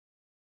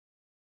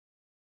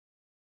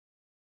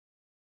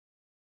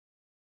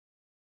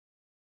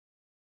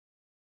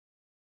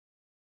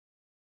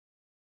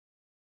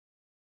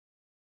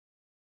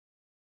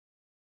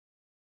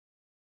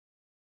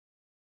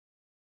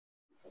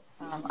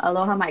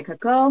Aloha mai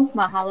kako.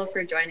 Mahalo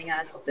for joining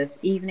us this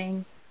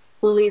evening.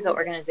 HULI, the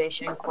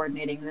organization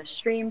coordinating this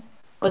stream,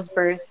 was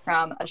birthed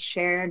from a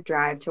shared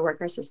drive to work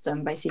our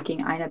system by seeking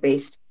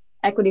āina-based,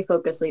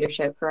 equity-focused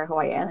leadership for our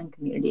Hawai'i Island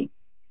community.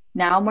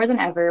 Now more than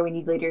ever, we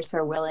need leaders who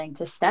are willing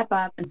to step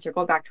up and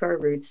circle back to our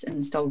roots and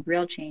instill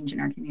real change in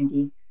our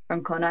community,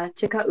 from Kona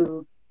to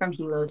Ka'u, from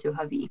Hilo to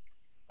Hawaii.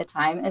 The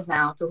time is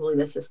now to HULI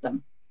the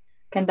system.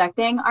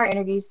 Conducting our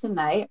interviews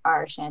tonight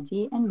are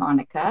Shanti and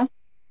Monica.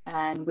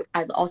 And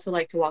I'd also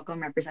like to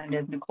welcome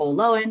Representative Nicole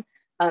Lowen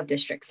of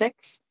District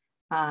 6.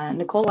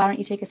 Nicole, why don't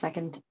you take a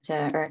second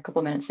or a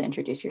couple minutes to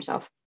introduce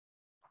yourself?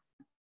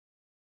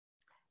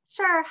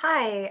 Sure.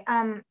 Hi,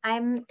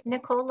 I'm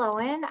Nicole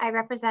Lowen. I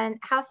represent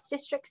House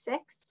District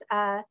 6,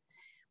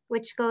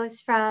 which goes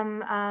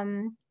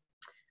from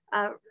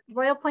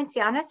Royal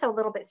Poinciana, so a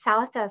little bit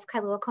south of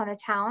Kailua Kona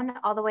town,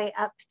 all the way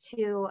up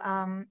to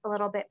a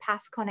little bit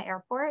past Kona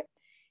Airport,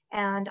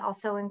 and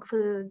also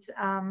includes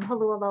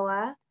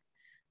Holualoa,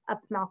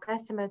 up Malka,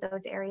 some of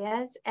those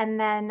areas. And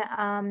then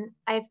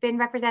I've been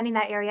representing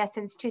that area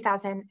since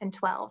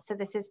 2012. So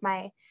this is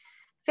my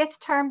 5th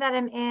term that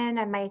I'm in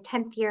and my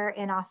 10th year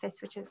in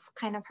office, which is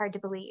kind of hard to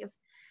believe.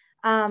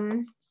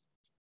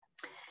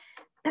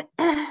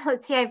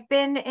 Let's see, I've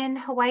been in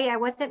Hawaii. I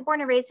wasn't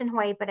born and raised in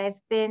Hawaii, but I've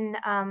been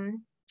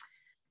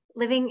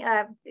living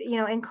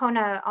in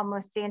Kona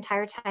almost the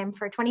entire time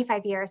for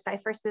 25 years. So I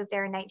first moved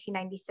there in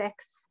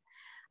 1996.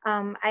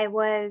 I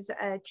was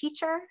a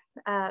teacher,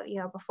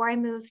 before I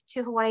moved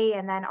to Hawaii,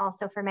 and then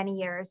also for many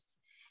years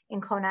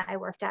in Kona, I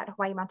worked at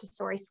Hawaii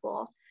Montessori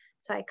School.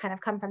 So I kind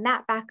of come from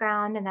that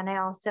background. And then I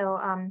also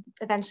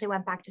eventually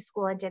went back to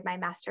school and did my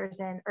master's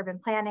in urban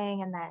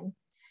planning, and then,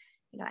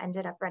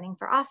 ended up running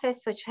for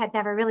office, which had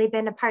never really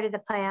been a part of the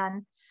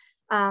plan.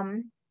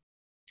 And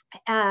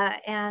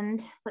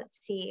let's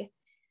see,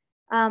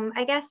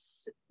 I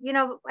guess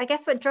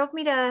what drove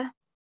me to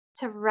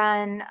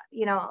run,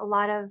 a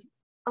lot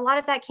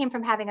of that came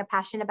from having a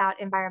passion about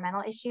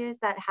environmental issues.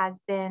 That has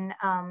been,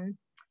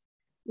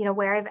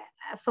 where I've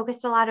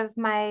focused a lot of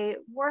my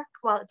work.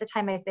 Well, at the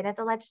time I've been at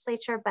the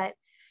legislature, but,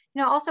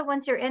 also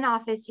once you're in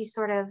office,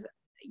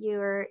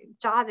 your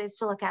job is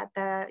to look at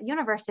the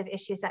universe of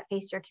issues that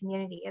face your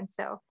community. And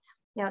so,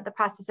 the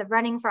process of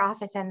running for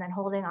office and then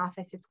holding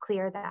office, it's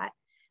clear that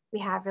we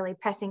have really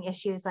pressing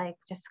issues like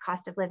just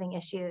cost of living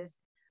issues,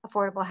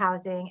 affordable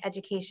housing,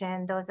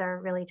 education. Those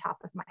are really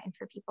top of mind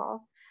for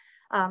people.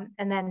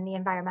 And then the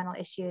environmental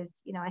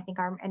issues, I think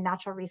and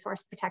natural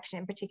resource protection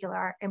in particular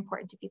are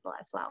important to people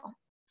as well.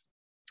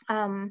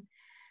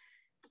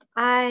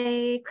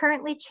 I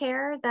currently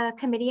chair the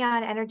Committee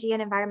on Energy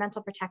and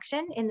Environmental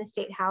Protection in the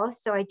State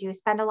House. So I do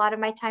spend a lot of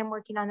my time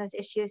working on those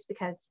issues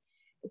because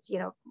it's,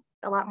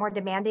 a lot more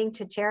demanding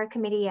to chair a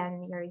committee,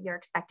 and you're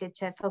expected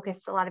to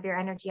focus a lot of your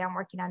energy on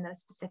working on those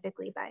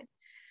specifically. But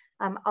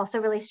also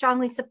really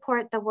strongly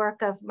support the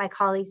work of my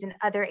colleagues in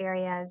other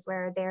areas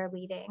where they're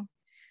leading,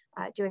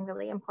 doing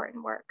really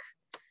important work.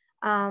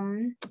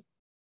 I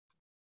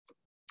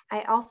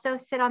also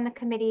sit on the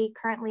committee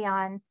currently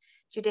on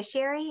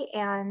judiciary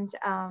and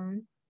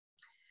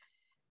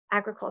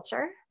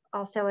agriculture,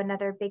 also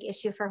another big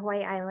issue for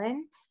Hawai'i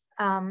Island.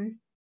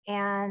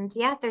 And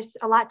yeah, there's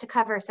a lot to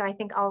cover. So I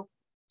think I'll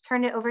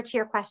turn it over to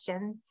your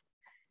questions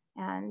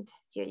and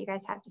see what you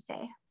guys have to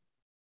say.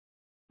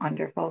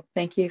 Wonderful.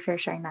 Thank you for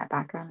sharing that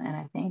background. And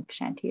I think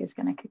Shanti is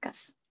going to kick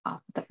us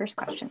off with the first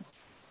question.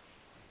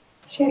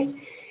 Sure.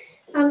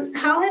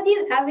 How have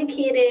you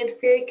advocated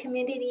for your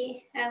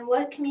community, and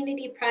what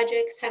community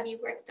projects have you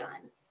worked on?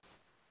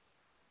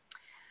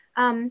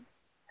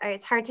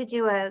 It's hard to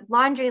do a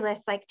laundry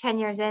list like 10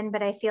 years in,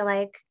 but I feel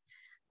like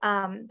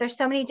there's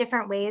so many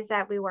different ways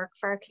that we work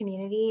for our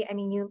community. I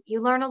mean,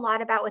 you learn a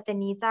lot about what the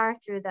needs are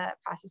through the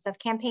process of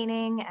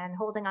campaigning and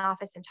holding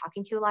office and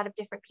talking to a lot of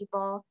different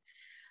people.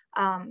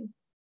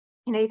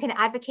 You can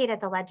advocate at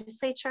the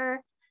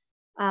legislature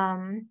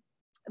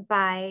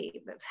by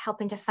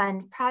helping to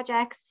fund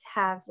projects,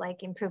 have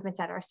like improvements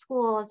at our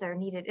schools or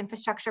needed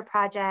infrastructure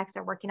projects,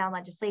 or working on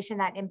legislation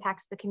that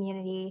impacts the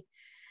community.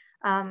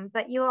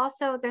 But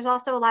there's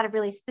also a lot of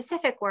really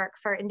specific work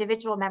for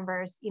individual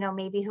members,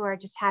 maybe who are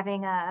just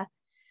having a,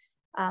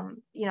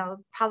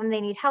 problem they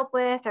need help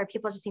with, or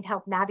people just need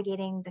help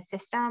navigating the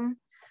system,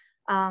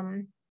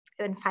 and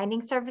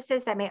finding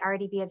services that may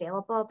already be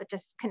available, but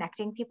just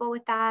connecting people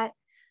with that.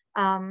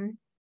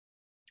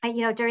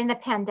 During the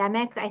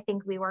pandemic, I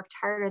think we worked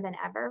harder than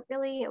ever,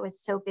 really. It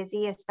was so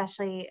busy,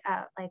 especially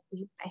I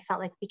felt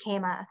like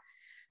became a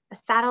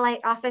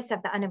satellite office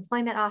of the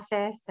unemployment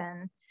office,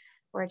 and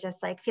we're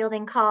just like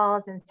fielding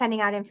calls and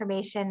sending out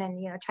information,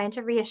 and trying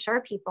to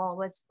reassure people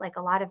was like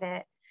a lot of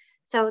it.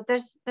 So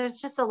there's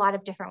just a lot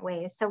of different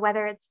ways. So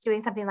whether it's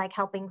doing something like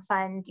helping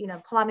fund,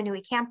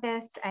 Palamanui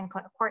campus and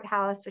Kona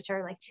Courthouse, which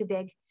are like 2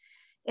 big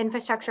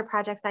infrastructure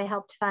projects I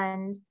helped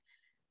fund,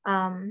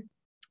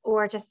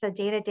 or just the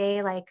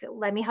day-to-day, like,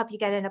 let me help you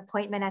get an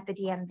appointment at the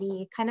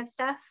DMV kind of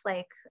stuff.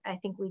 Like, I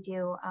think we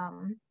do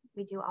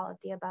all of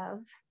the above.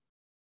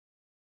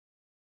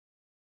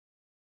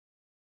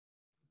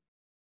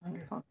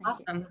 Wonderful. Thank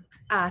you.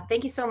 Awesome.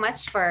 Thank you so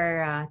much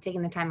for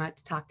taking the time out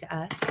to talk to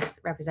us,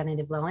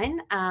 Representative Lowen.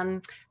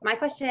 My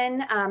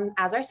question,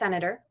 as our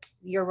senator,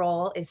 your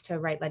role is to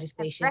write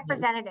legislation.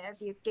 Representative,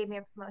 you gave me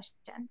a promotion,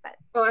 but.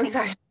 Oh, I'm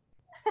sorry.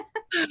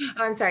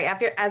 I'm sorry.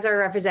 As our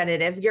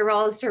representative, your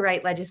role is to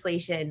write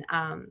legislation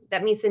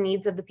that meets the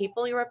needs of the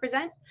people you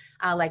represent,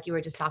 like you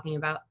were just talking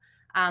about.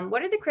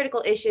 What are the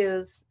critical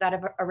issues that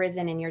have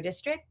arisen in your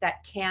district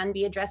that can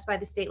be addressed by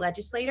the state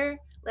legislature,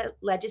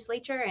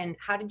 and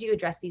how did you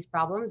address these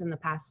problems in the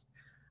past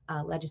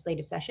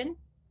legislative session?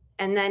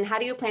 And then how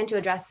do you plan to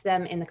address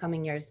them in the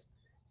coming years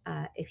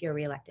if you're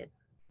reelected?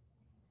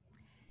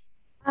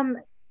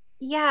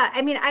 Yeah,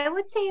 I mean, I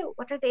would say,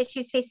 what are the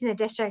issues facing the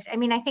district? I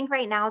mean, I think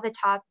right now the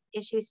top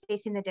issues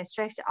facing the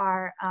district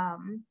are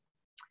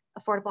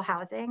affordable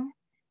housing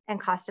and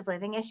cost of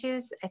living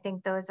issues. I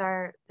think those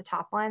are the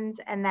top ones.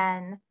 And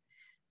then,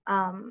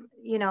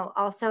 you know,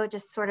 also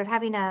just sort of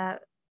having a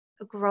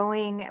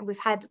growing, we've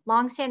had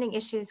longstanding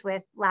issues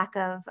with lack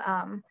of,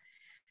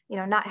 you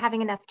know, not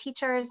having enough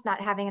teachers, not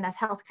having enough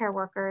healthcare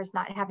workers,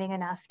 not having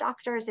enough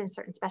doctors in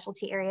certain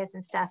specialty areas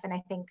and stuff. And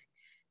I think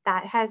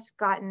that has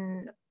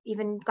gotten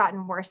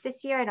worse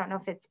this year. I don't know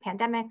if it's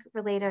pandemic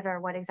related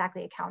or what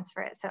exactly accounts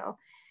for it. So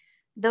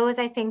those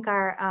I think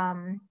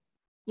are,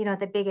 you know,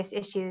 the biggest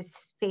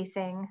issues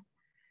facing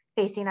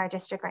our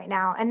district right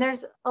now. And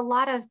there's a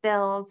lot of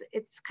bills.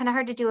 It's kind of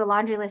hard to do a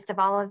laundry list of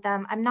all of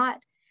them. I'm not,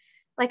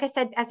 like I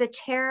said, as a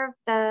chair of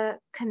the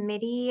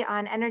Committee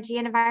on Energy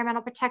and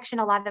Environmental Protection,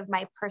 a lot of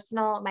my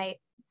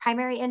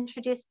primary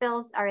introduced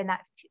bills are in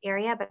that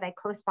area, but I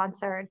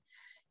co-sponsored,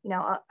 you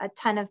know, a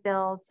ton of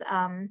bills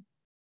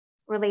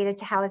related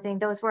to housing.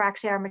 Those were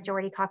actually our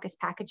majority caucus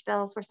package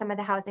bills, were some of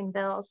the housing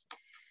bills,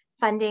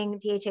 funding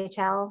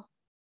DHHL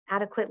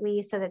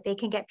adequately so that they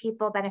can get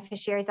people,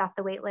 beneficiaries off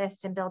the wait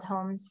list and build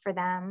homes for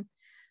them,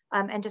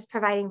 and just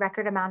providing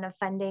record amount of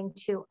funding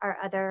to our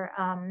other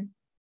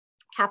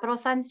capital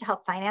funds to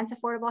help finance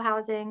affordable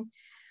housing.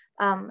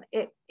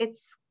 It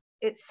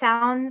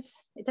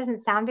doesn't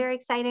sound very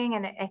exciting.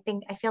 And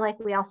I feel like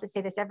we also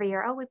say this every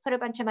year, oh, we put a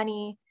bunch of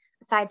money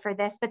aside for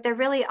this, but there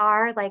really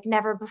are like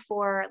never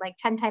before, like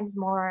 10 times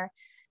more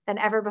than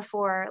ever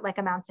before, like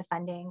amounts of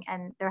funding.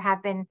 And there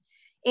have been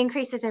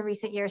increases in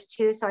recent years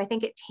too. So I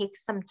think it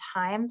takes some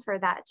time for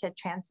that to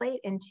translate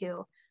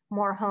into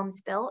more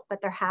homes built,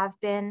 but there have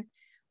been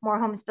more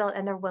homes built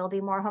and there will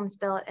be more homes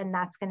built. And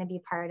that's going to be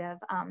part of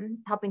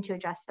helping to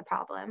address the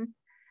problem.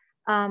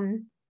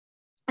 And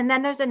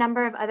then there's a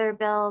number of other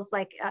bills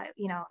like,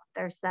 you know,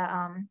 there's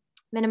the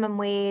minimum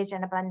wage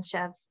and a bunch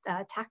of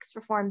tax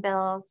reform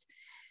bills,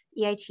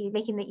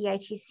 making the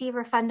EITC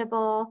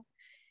refundable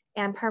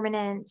and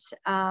permanent.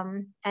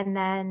 And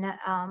then,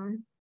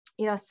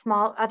 you know,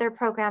 small other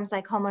programs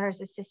like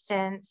homeowners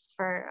assistance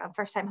for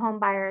first-time home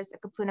buyers, the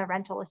Kapuna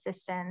rental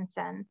assistance,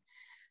 and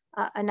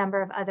a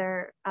number of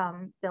other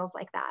bills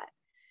like that.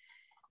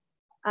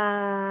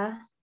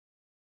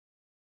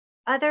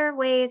 Other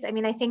ways, I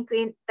mean, I think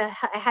I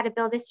had a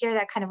bill this year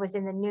that kind of was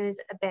in the news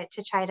a bit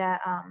to try to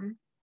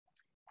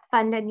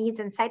fund a needs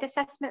and site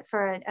assessment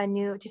for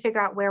to figure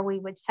out where we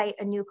would site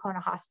a new Kona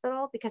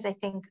hospital, because I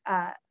think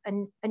a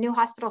new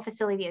hospital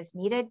facility is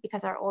needed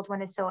because our old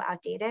one is so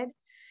outdated.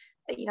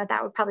 You know,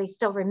 that would probably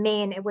still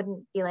remain. It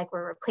wouldn't be like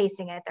we're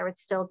replacing it. There would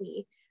still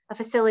be a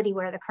facility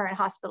where the current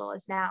hospital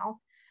is now.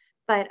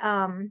 But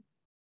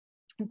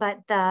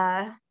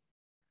the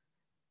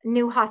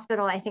new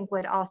hospital, I think,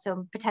 would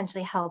also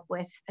potentially help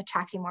with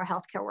attracting more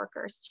healthcare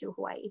workers to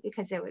Hawaii,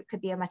 because it could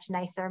be a much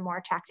nicer, more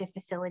attractive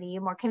facility,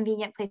 a more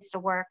convenient place to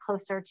work,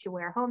 closer to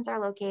where homes are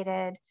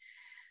located.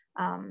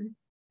 And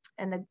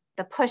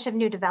the push of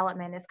new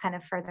development is kind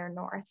of further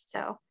north.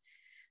 So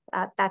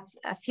that's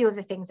a few of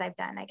the things I've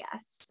done, I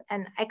guess.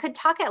 And I could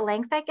talk at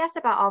length, I guess,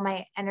 about all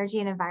my energy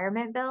and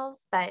environment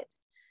bills,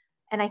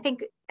 and I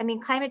think, I mean,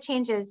 climate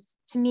change is,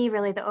 to me,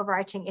 really the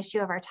overarching issue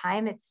of our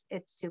time. It's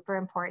super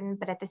important,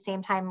 but at the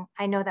same time,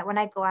 I know that when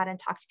I go out and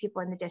talk to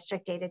people in the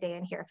district day to day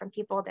and hear from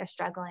people, they're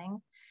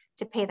struggling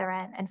to pay the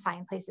rent and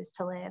find places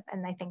to live.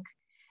 And I think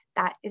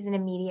that is an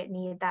immediate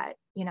need that,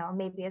 you know,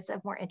 maybe is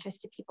of more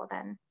interest to people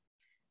than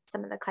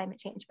some of the climate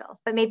change bills.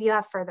 But maybe you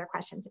have further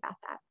questions about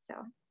that, so.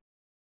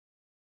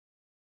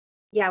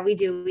 Yeah, we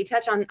do. We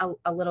touch on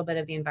a little bit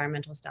of the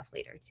environmental stuff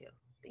later too.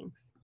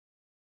 Thanks.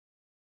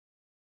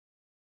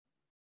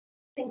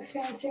 Thanks for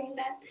answering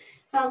that.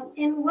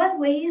 In what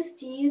ways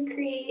do you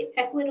create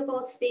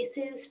equitable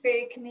spaces for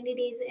your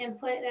community's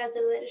input as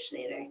a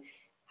legislator?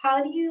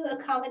 How do you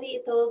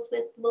accommodate those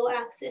with low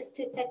access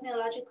to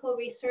technological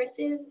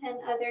resources and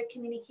other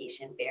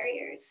communication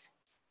barriers?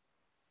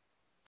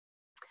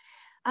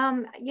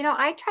 You know,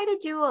 I try to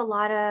do a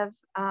lot of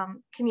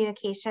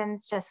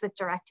communications just with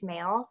direct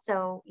mail.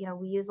 So, you know,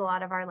 we use a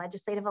lot of our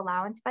legislative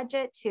allowance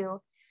budget to,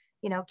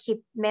 you know,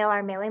 mail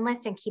our mailing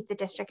list and keep the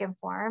district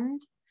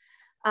informed.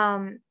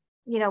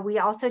 You know, we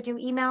also do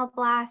email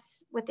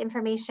blasts with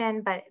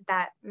information, but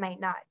that might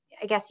not,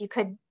 I guess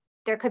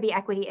there could be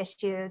equity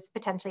issues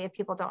potentially if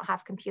people don't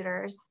have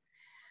computers.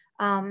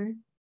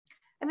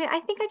 I mean, I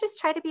think I just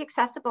try to be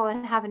accessible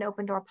and have an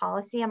open door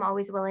policy. I'm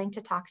always willing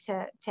to talk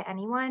to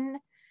anyone.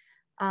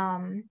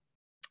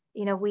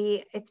 You know,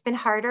 it's been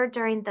harder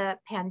during the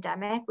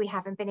pandemic. We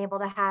haven't been able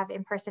to have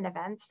in-person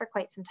events for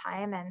quite some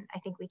time, and I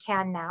think we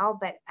can now,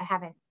 but I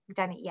haven't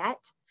done it yet,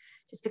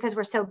 just because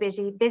we're so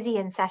busy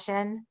in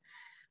session.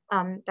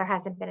 There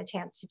hasn't been a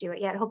chance to do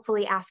it yet.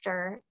 Hopefully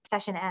after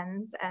session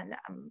ends and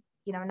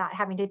you know, not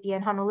having to be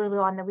in Honolulu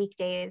on the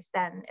weekdays,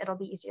 then it'll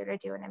be easier to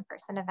do an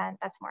in-person event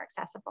that's more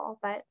accessible.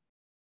 But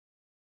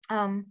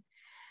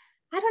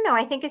I don't know.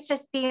 I think it's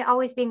just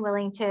always being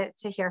willing to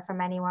hear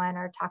from anyone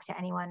or talk to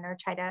anyone or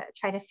try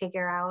to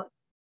figure out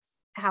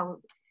how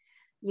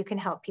you can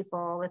help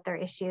people with their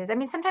issues. I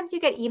mean, sometimes you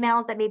get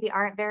emails that maybe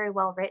aren't very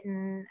well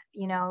written,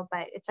 you know,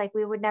 but it's like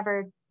we would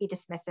never be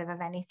dismissive of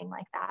anything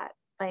like that.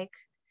 Like,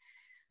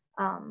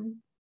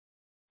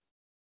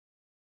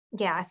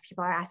 yeah, if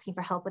people are asking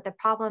for help with a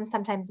problem,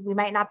 sometimes we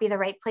might not be the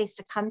right place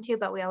to come to,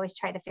 but we always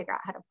try to figure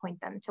out how to point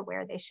them to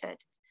where they should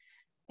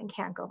and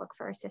can go look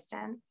for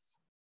assistance.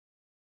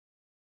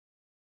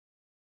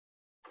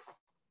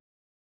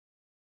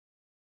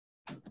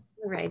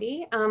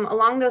 Alrighty.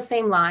 Along those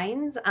same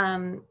lines,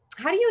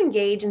 how do you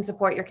engage and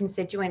support your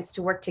constituents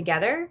to work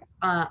together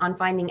on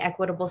finding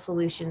equitable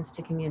solutions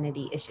to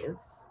community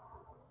issues?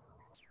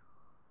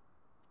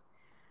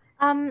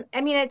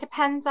 I mean, it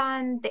depends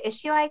on the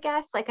issue, I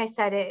guess. Like I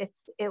said,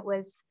 it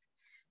was,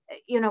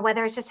 you know,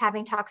 whether it's just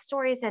having talk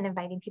stories and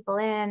inviting people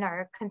in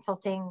or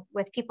consulting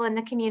with people in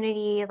the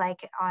community,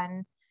 like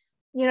on,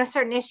 you know,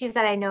 certain issues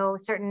that I know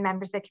certain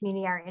members of the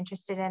community are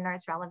interested in or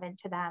is relevant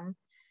to them.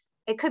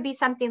 It could be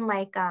something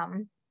like,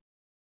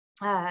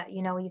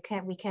 you know,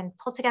 we can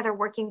pull together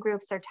working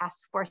groups or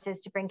task forces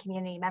to bring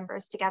community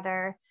members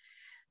together.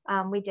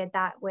 We did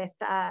that with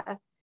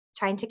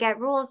trying to get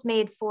rules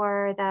made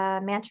for the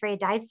manta ray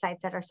dive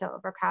sites that are so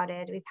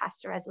overcrowded. We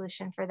passed a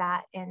resolution for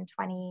that in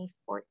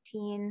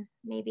 2014,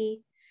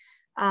 maybe.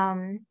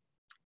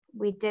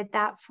 We did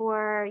that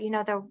for, you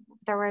know,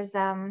 there was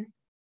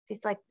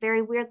these like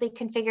very weirdly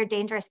configured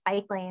dangerous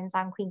bike lanes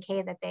on Queen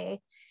K that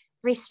they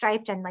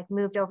restriped and like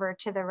moved over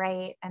to the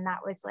right. And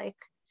that was like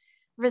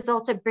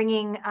result of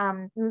bringing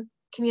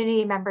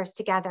community members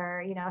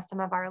together, you know,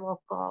 some of our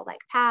local like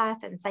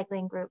path and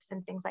cycling groups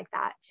and things like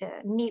that to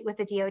meet with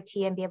the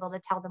DOT and be able to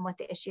tell them what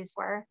the issues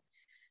were.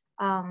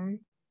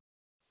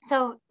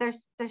 So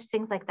there's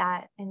things like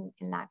that in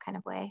that kind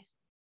of way.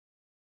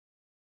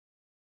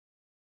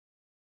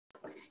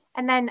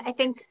 And then I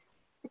think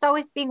it's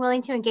always being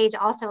willing to engage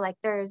also, like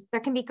there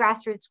can be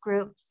grassroots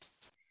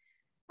groups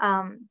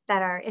that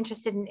are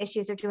interested in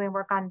issues or doing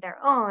work on their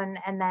own.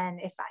 And then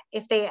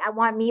if they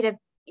want me to,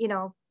 you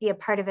know, be a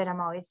part of it, I'm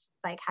always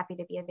like happy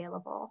to be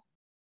available.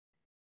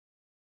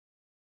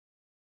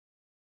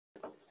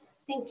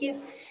 Thank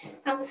you.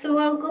 So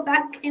I'll go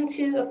back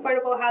into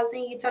affordable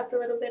housing. You talked a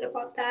little bit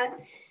about that.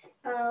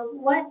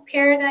 What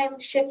paradigm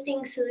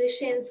shifting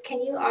solutions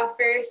can you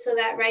offer so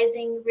that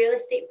rising real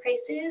estate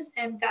prices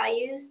and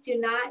values do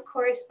not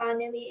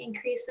correspondingly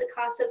increase the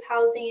cost of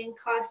housing and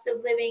cost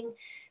of living,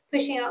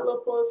 pushing out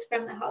locals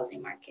from the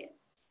housing market?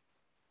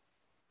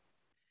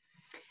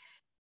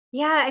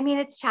 Yeah, I mean,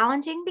 it's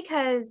challenging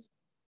because,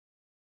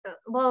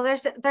 well,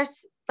 there's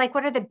like,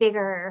 what are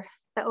the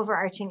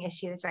overarching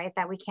issues, right,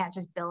 that we can't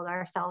just build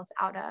ourselves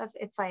out of?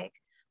 It's like,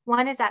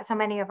 one is that so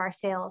many of our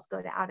sales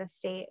go to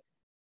out-of-state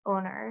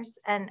owners.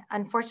 And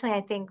unfortunately,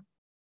 I think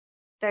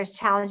there's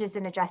challenges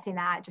in addressing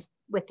that just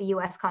with the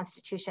US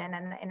Constitution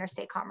and the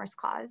Interstate Commerce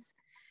Clause.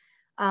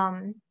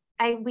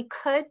 We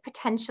could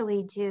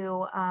potentially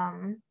do,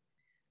 well,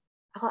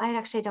 I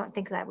actually don't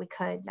think that we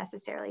could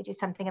necessarily do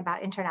something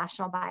about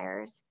international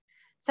buyers.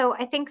 So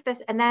I think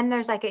this, and then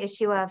there's like an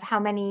issue of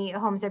how many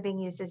homes are being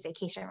used as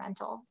vacation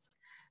rentals.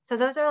 So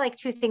those are like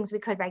two things we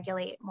could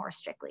regulate more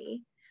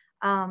strictly.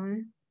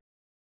 And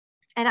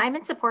I'm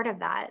in support of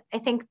that. I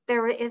think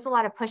there is a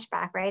lot of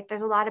pushback, right?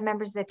 There's a lot of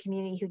members of the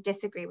community who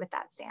disagree with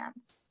that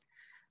stance.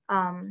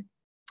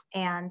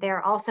 And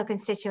they're also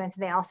constituents,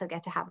 and they also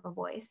get to have a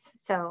voice.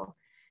 So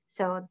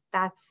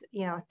that's,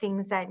 you know,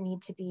 things that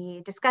need to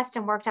be discussed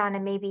and worked on,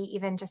 and maybe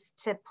even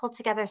just to pull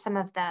together some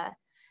of the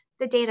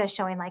data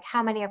showing like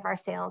how many of our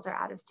sales are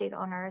out of state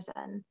owners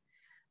and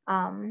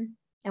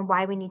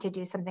why we need to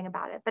do something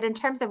about it. But in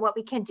terms of what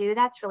we can do,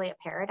 that's really a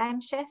paradigm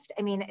shift.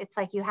 I mean, it's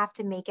like you have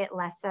to make it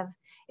less of,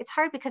 it's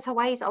hard because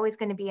Hawaii is always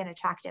going to be an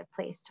attractive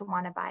place to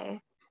want to buy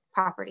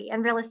property,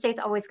 and real estate's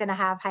always going to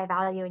have high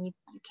value, and you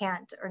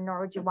can't, or nor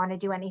would you want to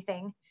do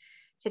anything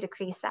to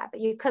decrease that.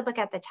 But you could look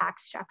at the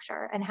tax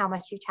structure and how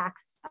much you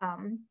tax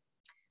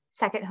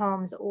second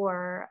homes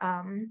or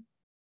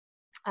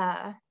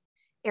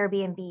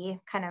Airbnb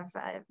kind of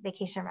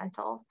vacation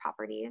rental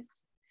properties.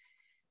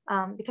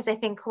 Because I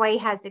think Hawaii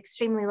has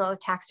extremely low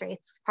tax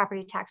rates,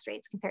 property tax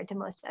rates compared to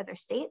most other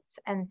states.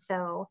 And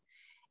so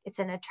it's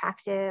an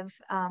attractive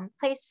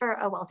place for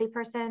a wealthy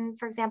person,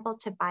 for example,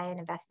 to buy an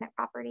investment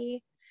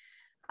property.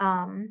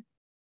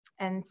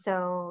 And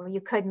so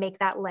you could make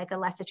that like a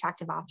less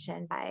attractive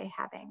option by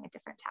having a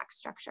different tax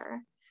structure.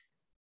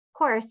 Of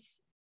course,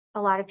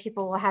 a lot of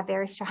people will have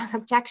very strong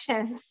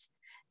objections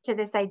to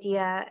this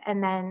idea.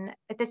 And then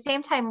at the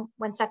same time,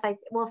 when stuff like,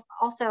 well,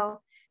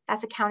 also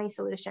that's a county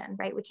solution,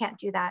 right? We can't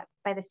do that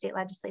by the state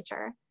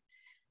legislature.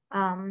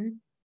 And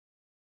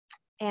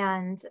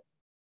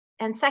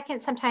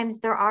second, sometimes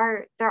there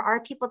are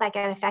people that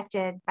get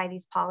affected by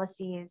these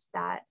policies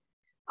that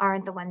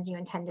aren't the ones you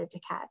intended to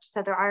catch.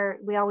 So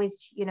we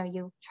always,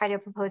 you try to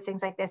propose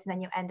things like this, and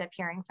then you end up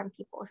hearing from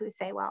people who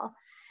say, well,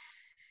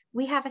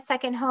 we have a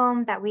second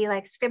home that we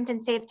like scrimped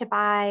and saved to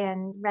buy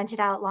and rent it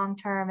out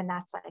long-term, and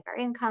that's like our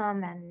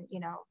income, and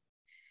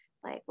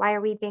like, why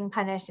are we being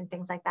punished and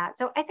things like that.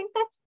 So I think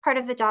that's part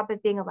of the job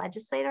of being a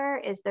legislator,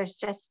 is there's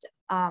just,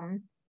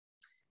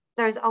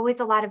 there's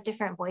always a lot of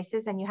different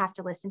voices, and you have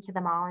to listen to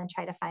them all and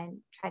try to find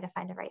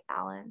the right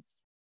balance.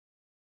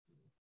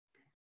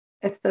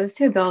 If those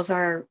two bills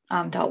are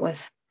dealt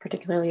with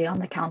particularly on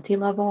the county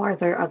level, are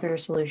there other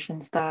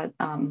solutions that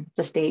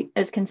the state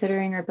is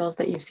considering, or bills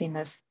that you've seen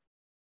this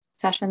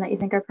session that you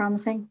think are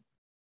promising?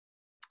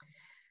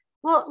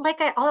 Well, like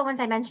all the ones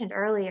I mentioned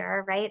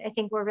earlier, right? I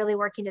think we're really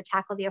working to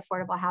tackle the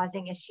affordable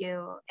housing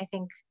issue. I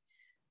think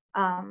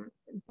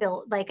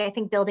I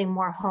think building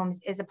more homes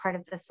is a part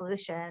of the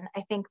solution.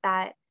 I think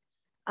that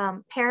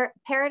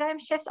paradigm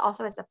shifts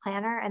also as a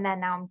planner, and then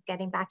now I'm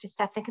getting back to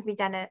stuff that can be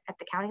done at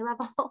the county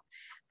level.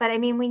 But I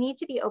mean, we need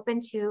to be open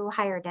to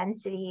higher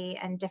density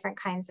and different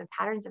kinds of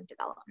patterns of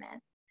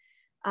development,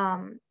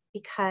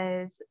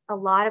 because a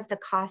lot of the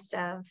cost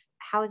of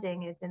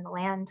housing is in the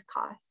land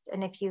cost.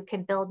 And if you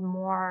can build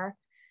more,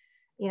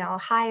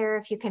 higher,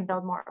 if you can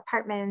build more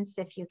apartments,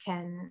 if you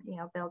can,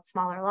 build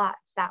smaller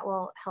lots, that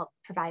will help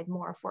provide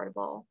more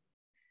affordable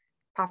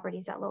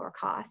properties at lower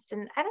cost.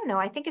 And I don't know,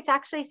 I think it's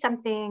actually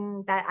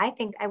something that I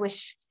think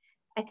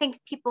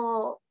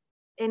people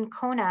in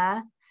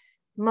Kona,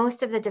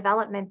 most of the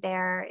development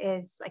there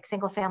is like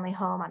single family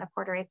home on a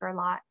quarter-acre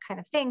lot kind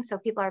of thing. So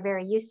people are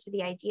very used to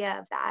the idea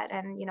of that,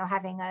 and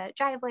having a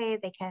driveway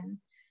they can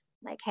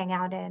like hang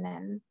out in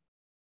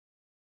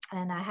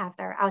and have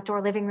their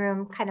outdoor living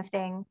room kind of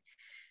thing.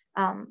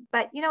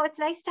 But it's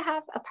nice to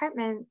have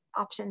apartment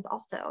options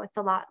also. It's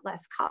a lot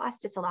less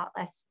cost. It's a lot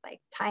less like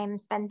time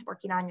spent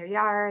working on your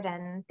yard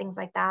and things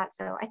like that.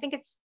 So I think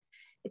it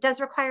does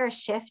require a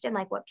shift in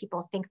like what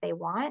people think they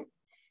want,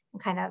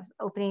 and kind of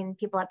opening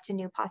people up to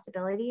new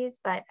possibilities.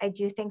 But I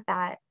do think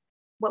that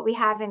what we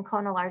have in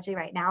Kona largely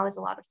right now is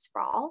a lot of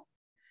sprawl.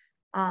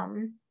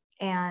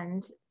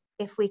 And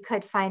if we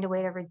could find a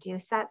way to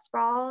reduce that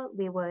sprawl,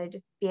 we would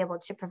be able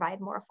to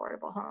provide more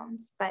affordable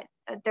homes. But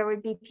there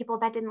would be people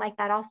that didn't like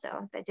that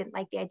also, that didn't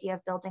like the idea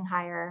of building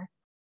higher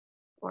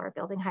or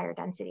building higher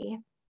density.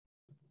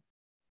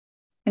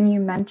 And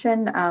you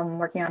mentioned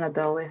working on a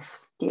bill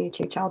with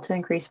DHHL to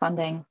increase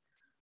funding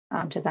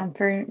to them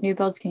for new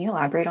builds. Can you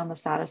elaborate on the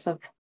status of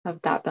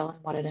that bill and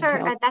what it entails?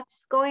 Sure,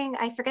 that's going,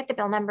 I forget the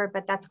bill number,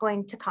 but that's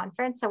going to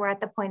conference. So we're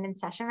at the point in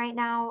session right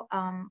now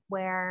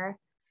where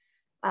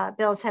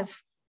bills have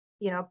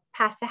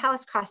passed the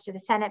House, crossed to the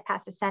Senate,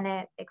 passed the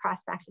Senate, they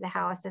cross back to the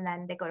House, and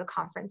then they go to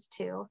conference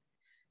to,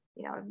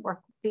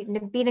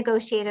 be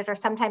negotiated. Or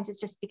sometimes it's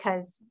just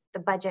because the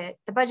budget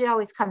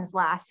always comes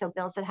last. So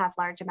bills that have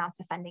large amounts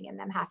of funding in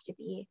them have to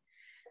be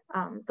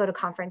go to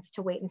conference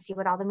to wait and see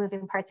what all the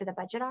moving parts of the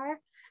budget are.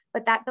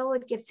 But that bill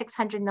would give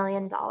 $600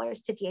 million to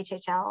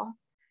DHHL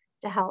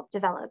to help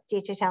develop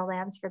DHHL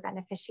lands for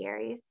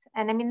beneficiaries.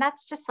 And I mean,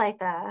 that's just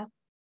like a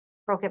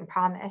broken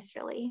promise,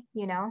 really,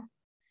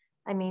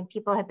 I mean,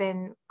 people have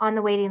been on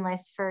the waiting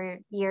list for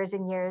years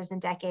and years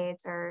and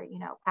decades, or,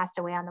 passed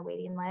away on the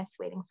waiting list,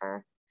 waiting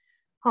for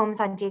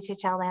homes on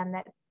DHHL land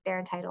that they're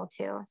entitled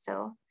to.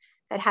 So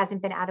that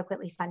hasn't been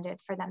adequately funded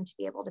for them to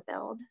be able to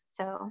build.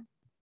 So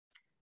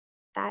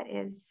that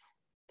is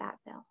that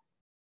bill.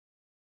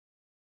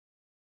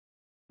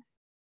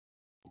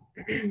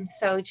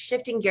 So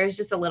shifting gears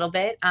just a little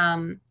bit,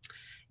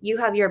 you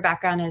have your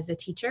background as a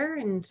teacher,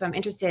 and so I'm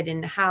interested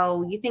in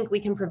how you think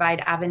we can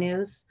provide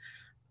avenues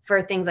for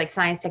things like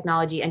science,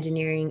 technology,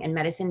 engineering, and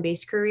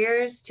medicine-based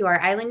careers to our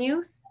island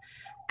youth?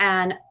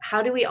 And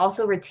how do we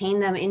also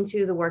retain them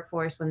into the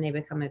workforce when they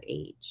become of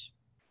age?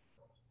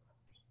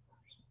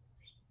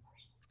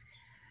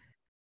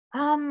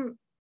 All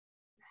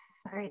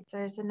right,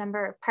 there's a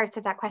number of parts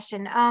of that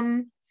question.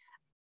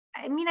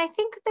 I mean, I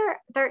think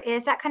there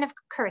is that kind of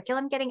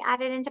curriculum getting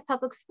added into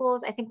public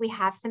schools. I think we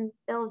have some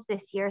bills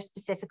this year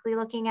specifically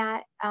looking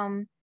at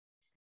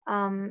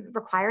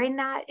requiring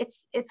that.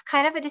 It's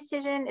kind of a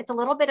decision. It's a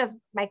little bit of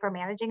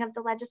micromanaging of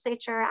the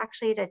legislature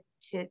actually to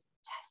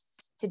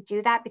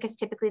do that, because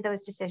typically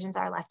those decisions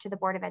are left to the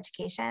Board of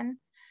Education.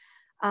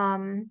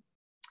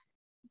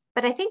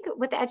 But I think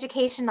with the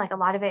education, like a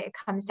lot of it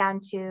comes down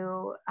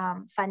to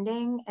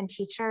funding and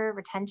teacher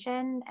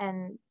retention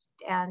and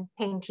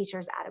paying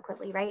teachers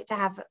adequately, right? To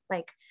have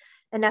like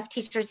enough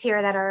teachers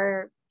here that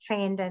are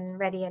trained and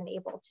ready and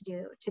able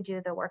to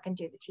do the work and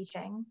do the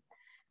teaching.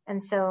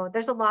 And so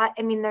there's a lot,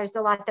 I mean, there's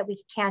a lot that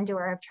we can do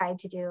or have tried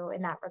to do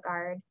in that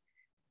regard.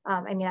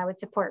 I mean, I would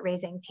support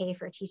raising pay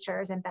for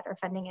teachers and better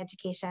funding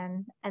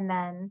education. And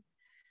then,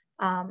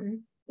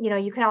 you know,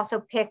 you can also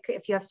pick,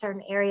 if you have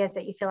certain areas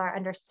that you feel are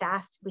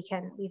understaffed,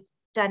 we've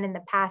done in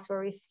the past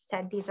where we've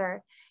said these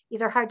are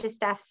either hard to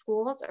staff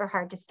schools or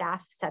hard to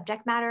staff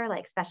subject matter,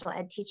 like special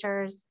ed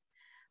teachers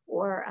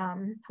or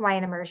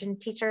Hawaiian immersion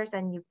teachers,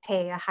 and you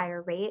pay a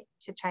higher rate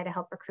to try to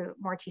help recruit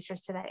more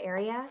teachers to that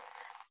area.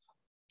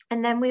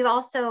 And then we've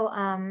also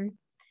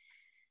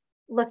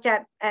looked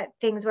at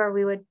things where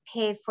we would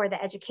pay for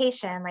the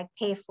education, like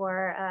pay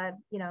for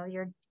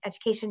your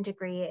education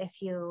degree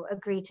if you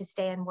agree to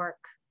stay and work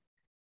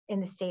in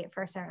the state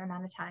for a certain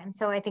amount of time.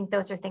 So I think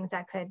those are things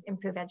that could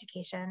improve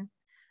education.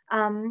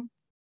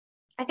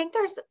 I think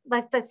there's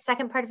like the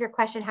second part of your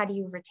question, how do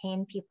you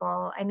retain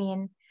people? I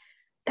mean,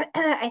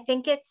 I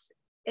think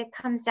it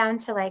comes down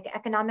to like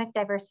economic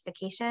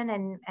diversification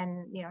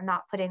and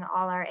not putting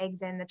all our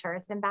eggs in the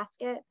tourism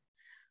basket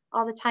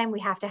all the time.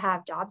 We have to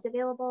have jobs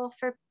available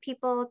for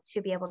people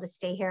to be able to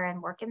stay here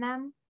and work in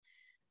them.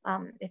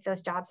 If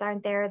those jobs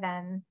aren't there,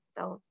 then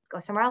they'll go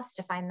somewhere else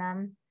to find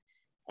them.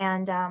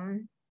 And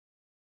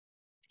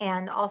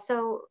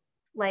also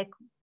like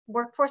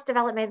workforce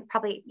development,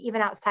 probably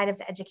even outside of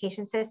the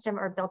education system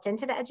or built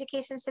into the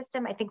education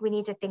system. I think we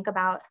need to think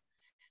about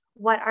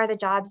what are the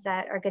jobs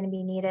that are going to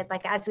be needed,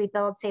 like as we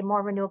build, say,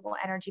 more renewable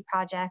energy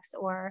projects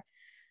or,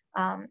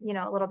 a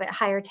little bit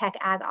higher tech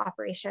ag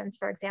operations,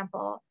 for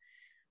example.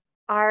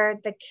 Are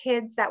the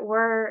kids that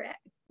were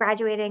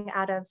graduating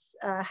out of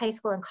high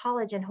school and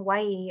college in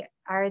Hawaii,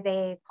 are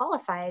they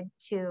qualified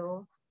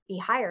to be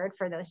hired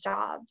for those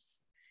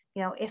jobs?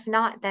 If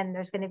not, then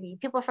there's going to be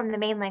people from the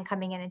mainland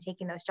coming in and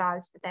taking those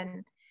jobs, but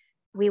then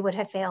we would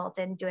have failed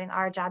in doing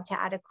our job to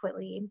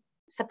adequately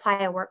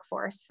supply a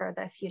workforce for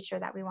the future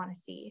that we want to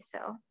see. So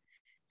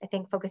I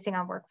think focusing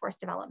on workforce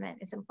development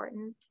is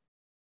important.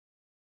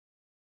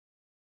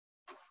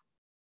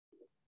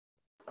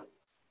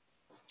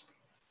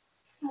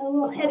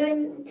 We'll head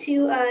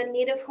into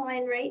Native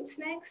Hawaiian rights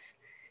next.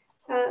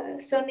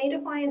 So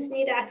Native Hawaiians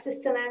need access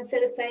to land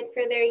set aside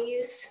for their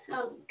use,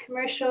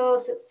 commercial,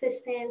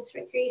 subsistence,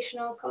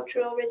 recreational,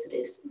 cultural,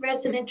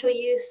 residential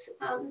use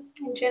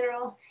in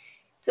general.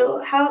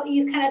 So how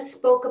you kind of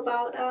spoke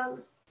about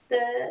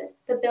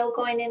the bill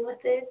going in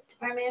with the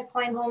Department of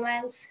Hawaiian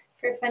Homelands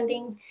for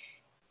funding.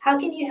 How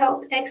can you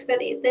help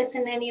expedite this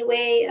in any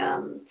way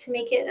to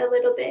make it a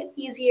little bit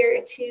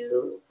easier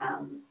to,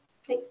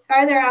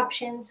 are there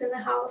options in the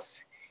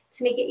House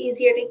to make it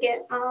easier to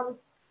get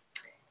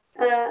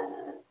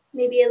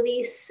maybe a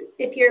lease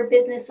if you're a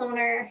business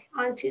owner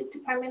onto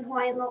Department of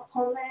Hawaiian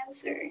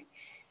Homelands, or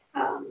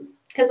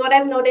because what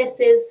I've noticed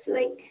is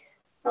like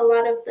a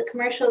lot of the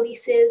commercial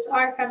leases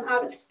are from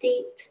out of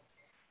state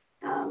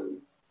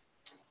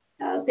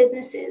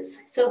businesses.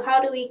 So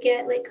how do we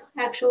get like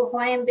actual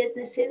Hawaiian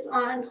businesses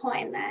on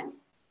Hawaiian land?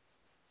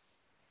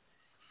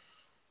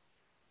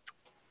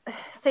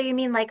 So you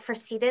mean like for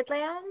ceded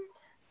lands?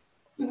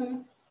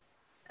 Mm-hmm.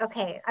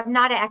 Okay, I'm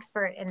not an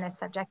expert in this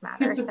subject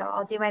matter, so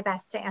I'll do my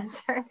best to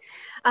answer.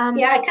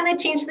 Yeah, I kind of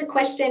changed the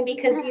question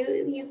because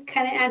you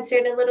kind of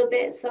answered a little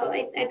bit, so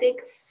I did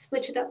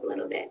switch it up a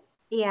little bit.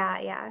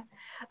 Yeah.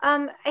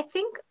 I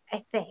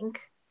think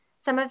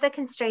some of the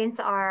constraints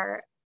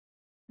are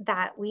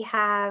that we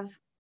have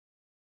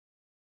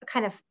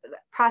kind of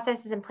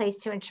processes in place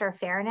to ensure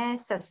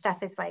fairness. So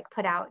stuff is like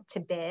put out to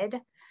bid,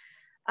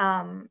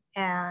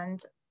 and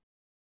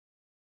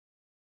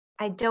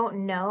I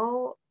don't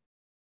know.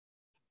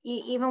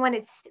 Even when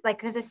it's like,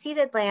 because the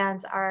ceded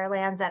lands are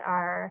lands that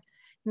are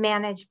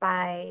managed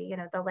by,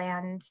 the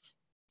land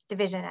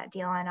division at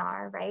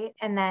DLNR, right?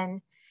 And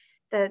then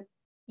the,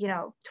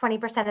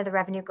 20% of the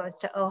revenue goes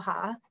to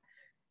OHA,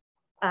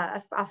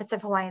 Office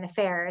of Hawaiian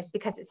Affairs,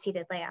 because it's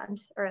ceded land,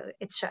 or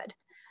it should.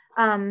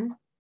 But,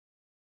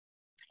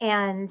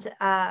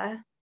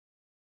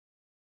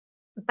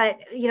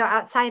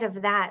 outside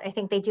of that, I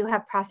think they do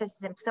have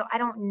processes. So I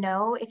don't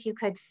know if you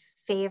could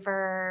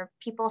favor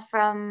people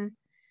from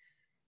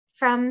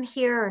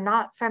here or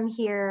not from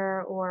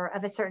here, or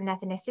of a certain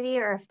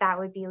ethnicity, or if that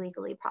would be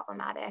legally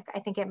problematic. I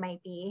think it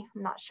might be,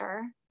 I'm not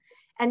sure.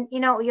 And,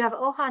 you have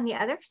OHA on the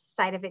other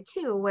side of it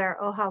too, where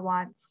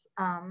OHA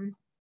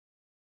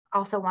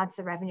also wants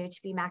the revenue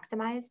to be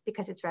maximized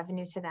because it's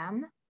revenue to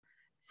them.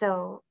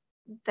 So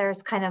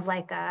there's kind of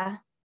like a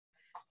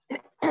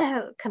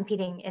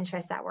competing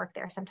interests at work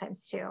there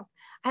sometimes too.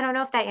 I don't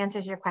know if that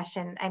answers your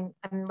question. I'm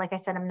like I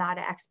said, I'm not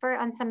an expert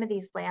on some of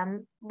these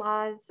land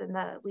laws, and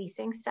the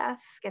leasing stuff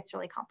gets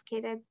really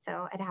complicated.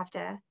 So I'd have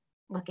to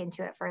look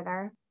into it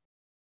further.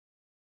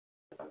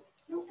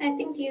 I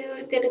think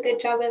you did a good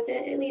job of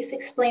it, at least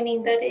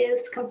explaining that it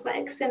is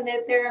complex and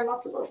that there are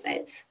multiple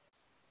sides.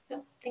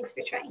 So thanks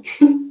for trying.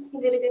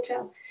 You did a good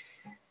job.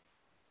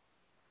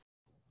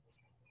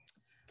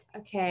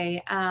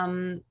 Okay,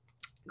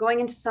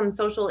 going into some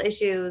social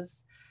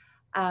issues,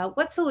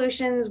 what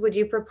solutions would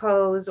you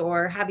propose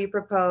or have you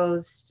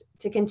proposed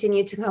to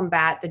continue to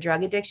combat the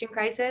drug addiction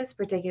crisis,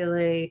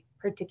 particularly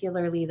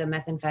the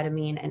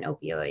methamphetamine and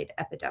opioid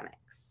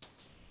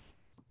epidemics?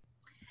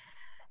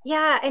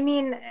 Yeah, I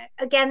mean,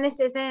 again, this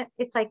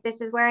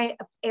is where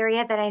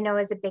area that I know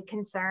is a big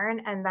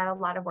concern, and that a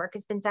lot of work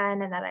has been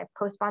done, and that I've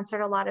co-sponsored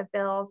a lot of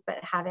bills,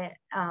 but haven't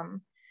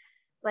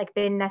like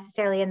been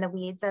necessarily in the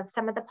weeds of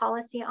some of the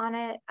policy on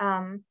it.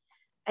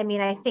 I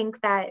mean, I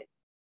think that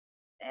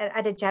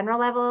at a general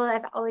level,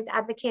 I've always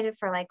advocated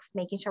for like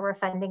making sure we're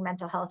funding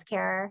mental health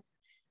care.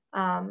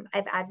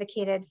 I've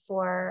advocated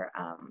for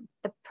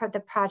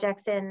the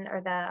projects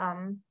or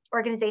the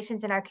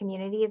organizations in our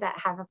community that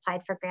have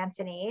applied for grants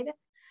and aid,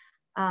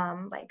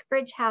 like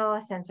Bridge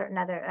House and certain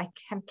other, I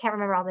can't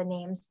remember all the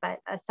names, but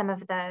some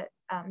of the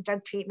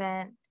drug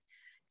treatment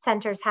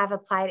centers have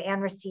applied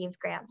and received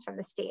grants from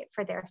the state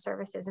for their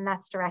services, and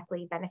that's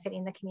directly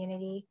benefiting the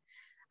community.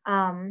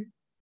 And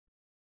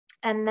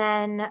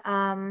then,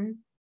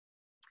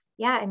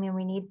 yeah, I mean,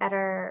 we need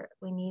better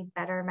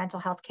mental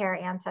health care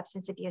and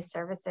substance abuse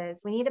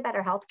services. We need a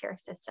better healthcare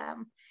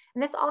system.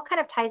 And this all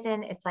kind of ties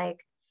in, it's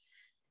like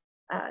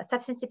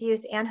substance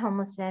abuse and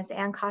homelessness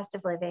and cost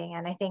of living.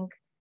 And I think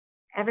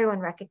everyone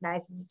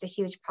recognizes it's a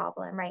huge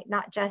problem, right?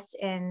 Not just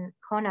in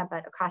Kona,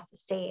 but across the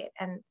state.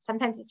 And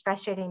sometimes it's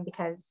frustrating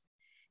because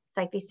it's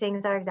like these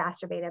things are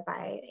exacerbated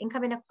by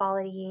income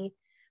inequality,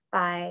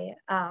 by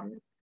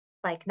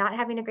like not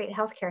having a great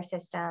healthcare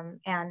system.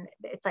 And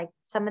it's like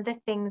some of the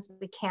things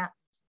we can't,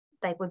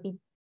 like would be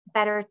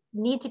better,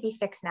 need to be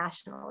fixed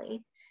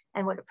nationally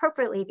and would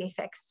appropriately be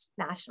fixed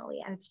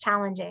nationally. And it's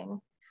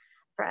challenging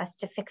for us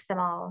to fix them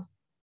all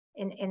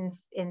in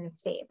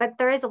state. But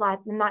there is a lot,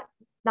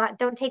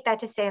 don't take that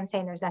to say I'm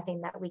saying there's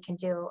nothing that we can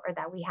do or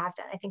that we have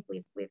done. I think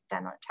we've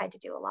tried to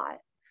do a lot.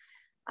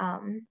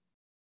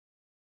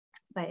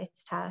 But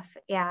it's tough.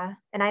 Yeah.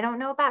 And I don't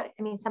know about,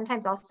 I mean,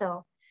 sometimes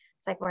also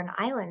it's like we're an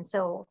island.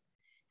 So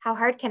how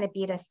hard can it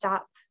be to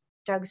stop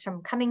drugs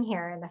from coming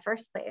here in the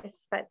first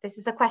place? But this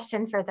is a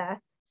question for the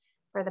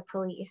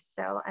police.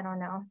 So I don't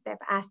know. They've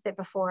asked it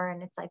before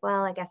and it's like,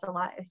 well, I guess a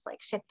lot is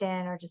like shipped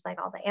in or just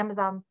like all the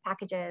Amazon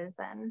packages,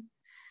 and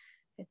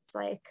it's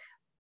like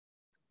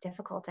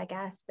difficult, I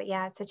guess. But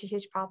yeah, it's such a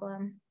huge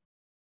problem.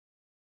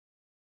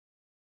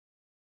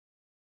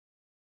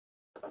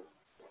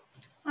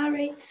 All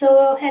right, so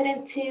we'll head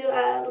into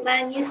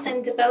land use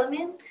and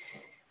development.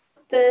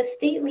 The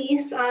state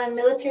lease on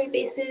military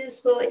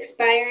bases will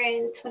expire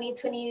in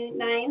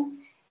 2029.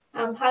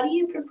 How do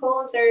you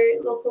propose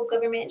our local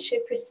government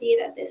should proceed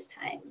at this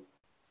time?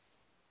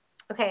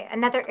 Okay,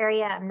 another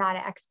area I'm not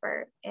an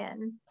expert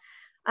in.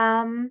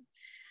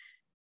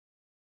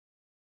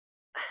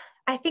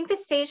 I think the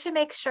state should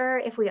make sure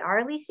if we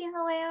are leasing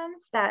the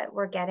lands that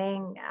we're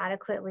getting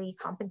adequately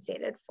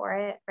compensated for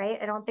it, right?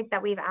 I don't think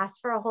that we've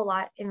asked for a whole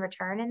lot in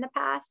return in the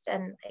past.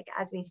 And like,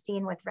 as we've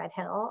seen with Red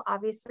Hill,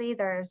 obviously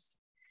there's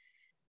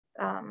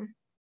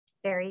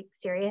very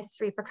serious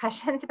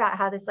repercussions about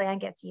how this land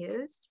gets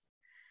used.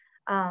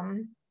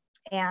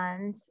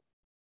 And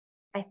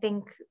I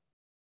think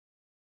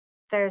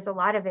there's a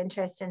lot of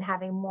interest in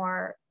having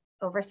more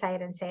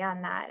oversight and say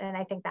on that. And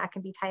I think that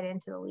can be tied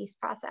into the lease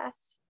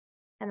process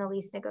and the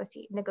lease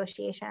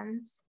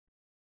negotiations.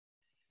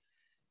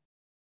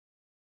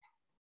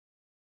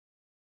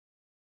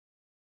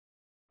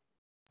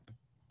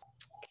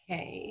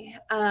 Okay.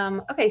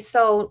 Okay,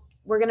 so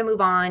we're going to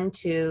move on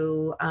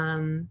to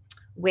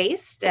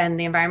waste and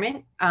the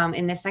environment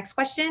in this next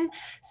question.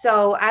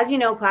 So as you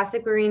know,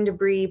 plastic marine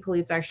debris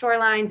pollutes our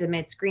shorelines,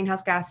 emits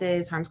greenhouse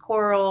gases, harms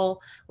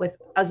coral,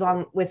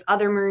 along with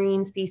other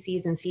marine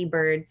species and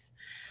seabirds.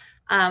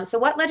 So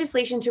what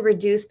legislation to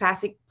reduce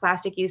plastic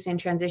use and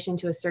transition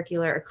to a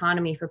circular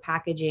economy for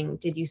packaging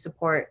did you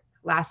support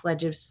last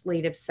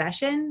legislative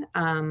session?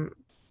 And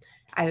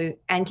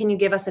can you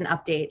give us an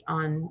update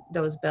on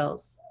those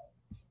bills?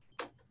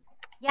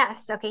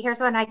 Yes. Okay. Here's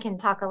one I can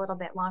talk a little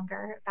bit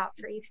longer about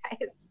for you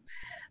guys.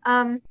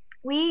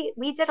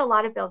 We did a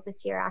lot of bills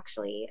this year,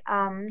 actually.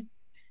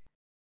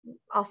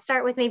 I'll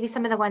start with maybe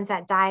some of the ones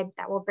that died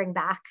that we'll bring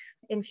back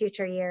in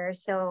future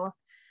years. So,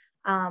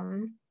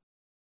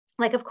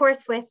 like, of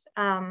course, with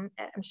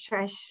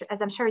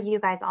as I'm sure you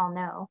guys all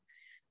know,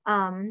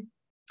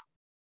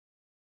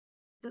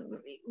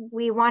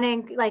 we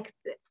want to like.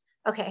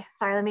 Okay,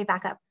 sorry. Let me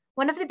back up.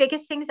 One of the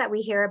biggest things that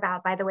we hear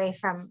about, by the way,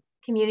 from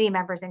community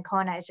members in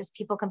Kona is just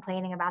people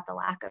complaining about the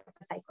lack of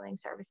recycling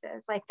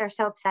services. Like they're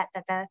so upset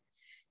that the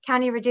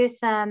county reduced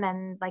them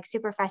and like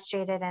super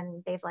frustrated,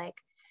 and they've like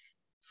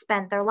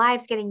spent their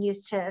lives getting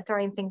used to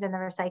throwing things in the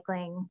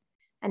recycling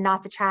and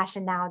not the trash,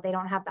 and now they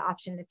don't have the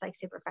option. It's like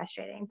super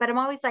frustrating. But I'm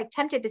always like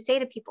tempted to say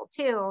to people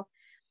too,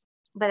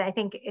 but I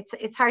think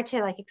it's hard to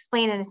like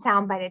explain in a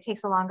soundbite. It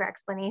takes a longer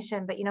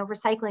explanation, but you know,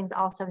 recycling is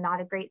also not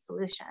a great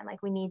solution.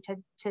 Like we need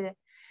to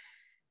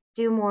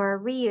do more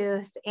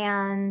reuse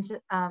and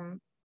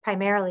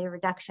primarily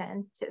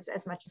reduction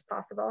as much as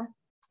possible.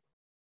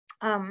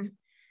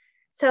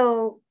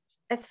 So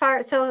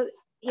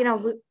you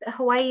know,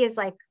 Hawaii is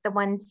like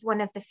one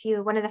of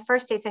the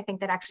first states I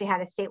think that actually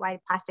had a statewide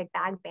plastic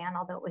bag ban,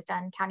 although it was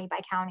done county by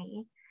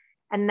county.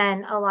 And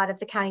then a lot of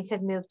the counties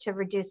have moved to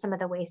reduce some of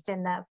the waste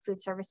in the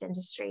food service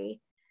industry,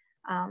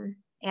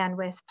 and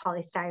with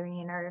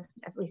polystyrene, or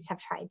at least have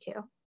tried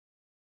to.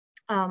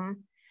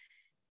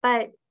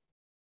 But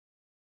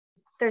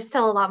there's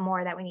still a lot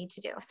more that we need to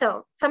do.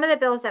 So some of the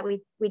bills that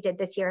we did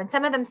this year, and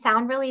some of them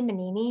sound really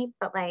manini,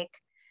 but like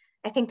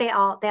I think they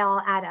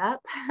all add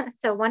up.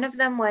 So one of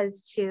them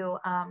was to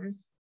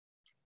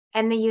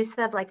end the use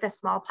of like the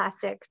small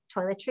plastic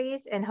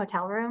toiletries in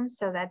hotel rooms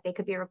so that they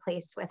could be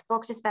replaced with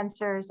bulk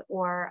dispensers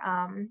or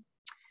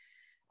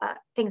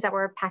things that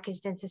were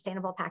packaged in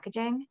sustainable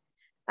packaging.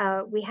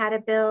 We had a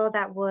bill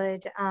that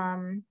would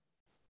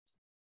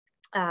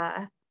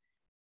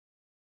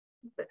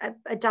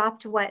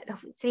adopt what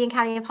City and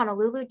County of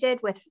Honolulu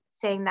did with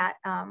saying that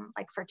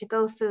like for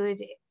to-go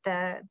food,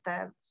 the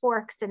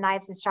forks and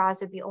knives and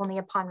straws would be only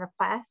upon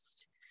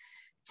request,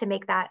 to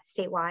make that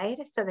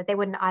statewide so that they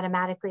wouldn't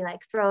automatically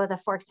like throw the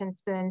forks and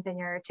spoons in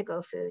your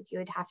to-go food. You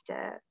would have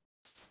to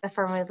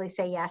affirmatively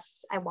say,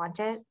 yes, I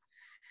want it.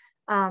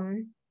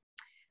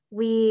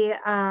 We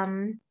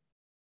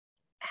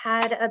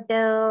had a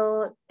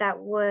bill that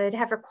would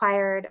have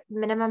required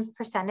minimum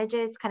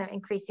percentages kind of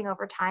increasing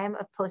over time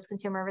of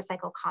post-consumer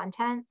recycled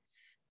content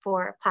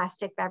for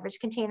plastic beverage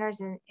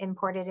containers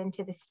imported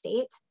into the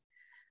state.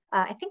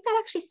 I think that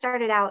actually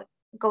started out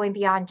going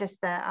beyond just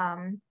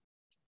the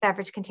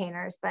beverage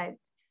containers, but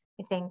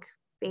I think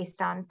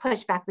based on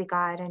pushback we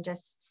got and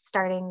just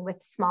starting with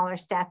smaller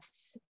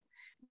steps,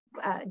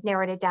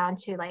 narrowed it down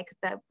to like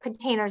the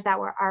containers that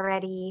were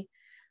already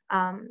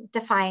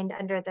defined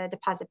under the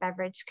deposit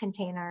beverage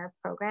container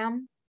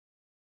program.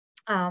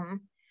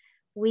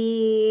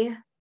 We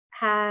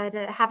have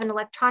an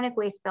electronic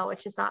waste bill,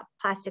 which is not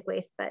plastic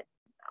waste, but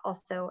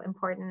also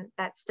important,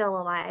 that's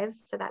still alive.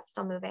 So that's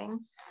still moving.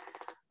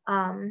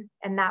 And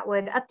that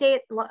would update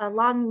a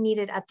long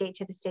needed update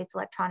to the state's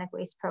electronic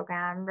waste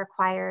program,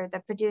 require the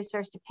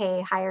producers to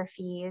pay higher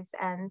fees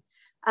and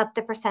up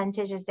the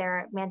percentages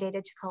they're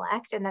mandated to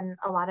collect. And then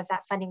a lot of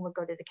that funding would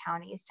go to the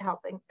counties to help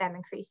them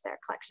increase their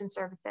collection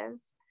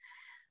services.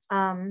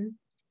 And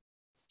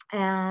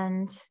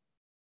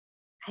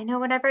I know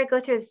whenever I go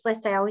through this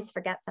list, I always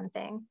forget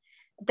something.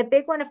 The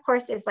big one, of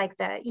course, is like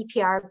the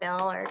EPR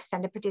bill or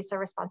extended producer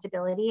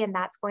responsibility, and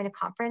that's going to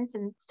conference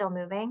and still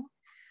moving.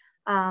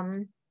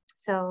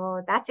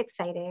 So that's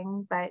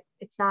exciting, but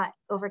it's not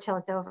over till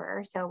it's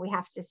over. So we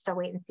have to still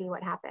wait and see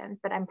what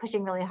happens. But I'm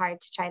pushing really hard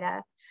to try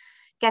to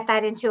get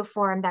that into a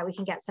form that we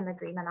can get some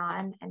agreement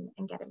on and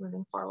get it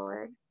moving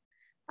forward.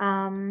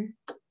 I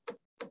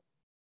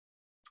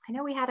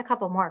know we had a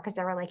couple more because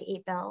there were like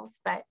 8 bills,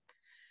 but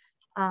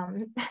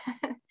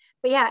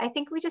but yeah, I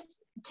think we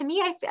just, to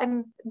me,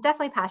 I'm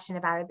definitely passionate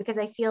about it because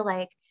I feel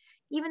like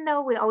even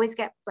though we always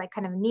get like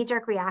kind of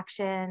knee-jerk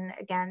reaction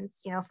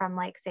against, you know, from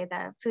like say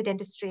the food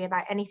industry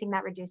about anything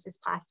that reduces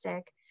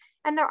plastic,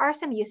 and there are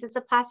some uses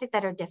of plastic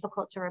that are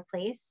difficult to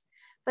replace,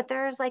 but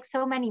there's like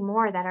so many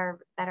more that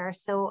are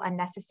so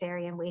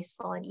unnecessary and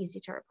wasteful and easy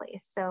to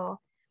replace. So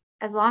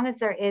as long as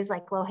there is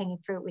like low-hanging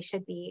fruit, we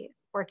should be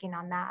working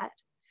on that,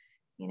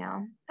 you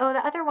know. Oh,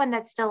 the other one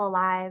that's still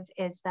alive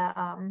is the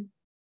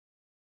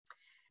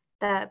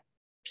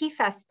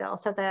PFAS bill,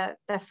 so the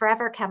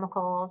forever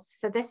chemicals.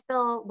 So this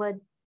bill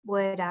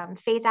would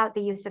phase out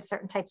the use of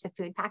certain types of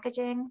food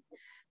packaging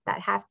that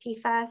have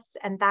PFAS,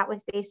 and that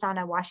was based on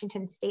a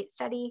Washington State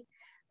study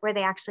where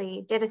they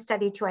actually did a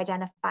study to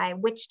identify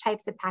which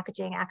types of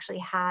packaging actually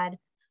had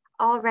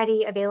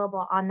already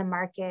available on the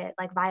market,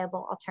 like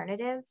viable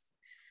alternatives.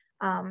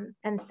 And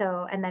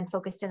then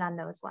focused in on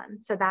those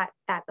ones. So that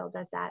bill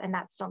does that, and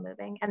that's still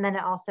moving. And then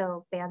it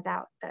also bans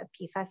out the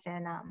PFAS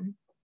in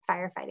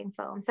firefighting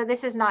foam. So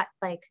this is not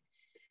like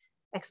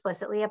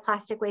explicitly a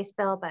plastic waste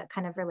bill, but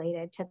kind of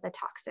related to the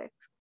toxic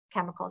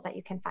chemicals that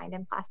you can find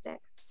in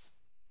plastics.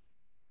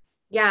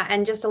 Yeah,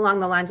 and just along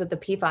the lines with the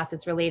PFAS,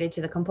 it's related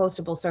to the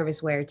compostable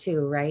serviceware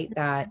too, right?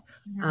 That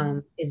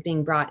is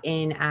being brought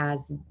in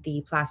as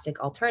the plastic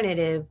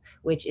alternative,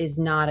 which is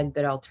not a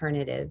good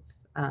alternative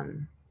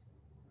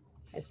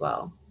as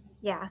well.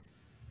 Yeah.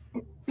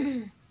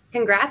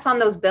 Congrats on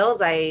those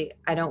bills. I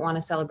don't want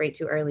to celebrate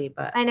too early,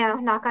 but I know,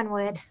 knock on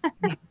wood.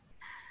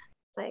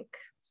 It's like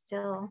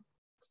still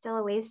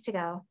a ways to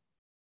go.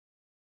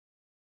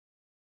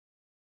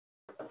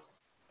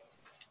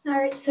 All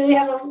right, so we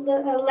have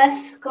a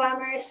less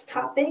glamorous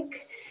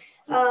topic.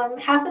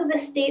 Half of the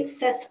state's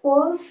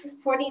cesspools,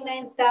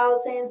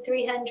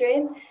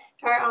 49,300,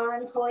 are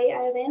on Hawai'i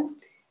Island.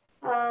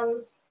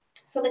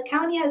 So the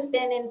county has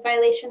been in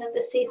violation of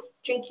the Safe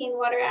Drinking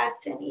Water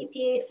Act and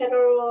EPA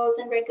federal rules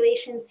and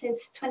regulations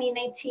since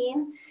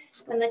 2019,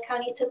 when the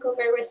county took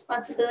over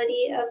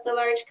responsibility of the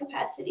large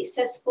capacity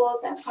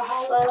cesspools at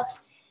Pahala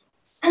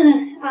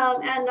and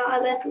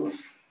Na'alehu.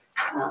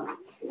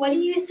 What do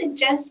you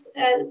suggest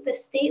at the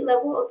state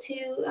level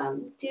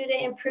to do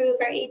to improve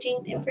our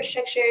aging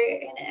infrastructure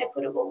in an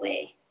equitable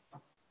way?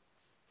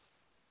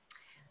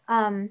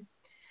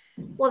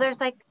 Well, there's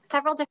like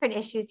several different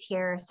issues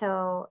here.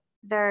 So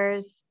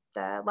there's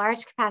the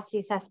large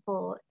capacity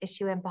cesspool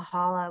issue in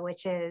Pahala,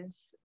 which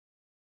is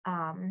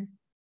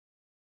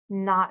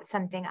not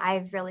something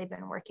I've really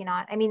been working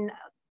on. I mean,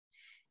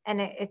 and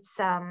it's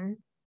I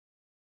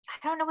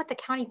don't know what the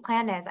county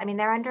plan is. I mean,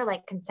 they're under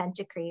like consent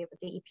decree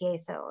with the EPA,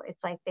 so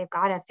it's like they've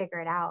got to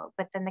figure it out.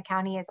 But then the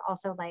county is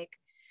also like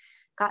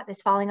got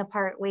this falling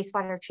apart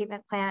wastewater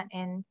treatment plant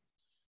on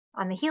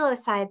the Hilo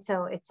side,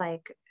 so it's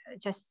like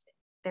just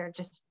they're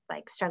just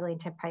like struggling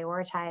to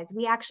prioritize.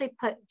 We actually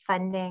put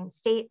funding,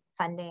 state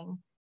funding,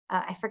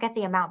 I forget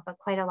the amount, but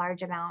quite a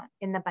large amount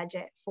in the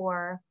budget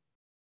for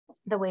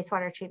the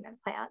wastewater treatment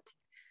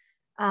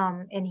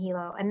plant in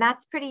Hilo. And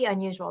that's pretty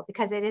unusual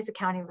because it is a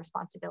county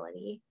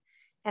responsibility.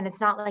 And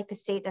it's not like the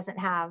state doesn't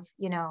have,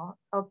 you know,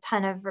 a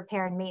ton of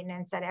repair and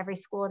maintenance at every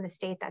school in the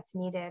state that's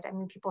needed. I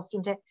mean, people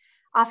seem to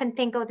often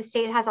think, oh, the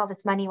state has all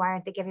this money, why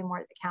aren't they giving more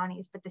to the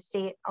counties? But the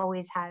state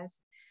always has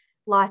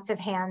lots of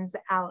hands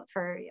out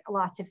for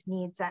lots of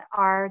needs that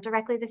are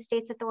directly the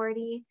state's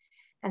authority.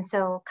 And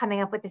so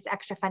coming up with this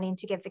extra funding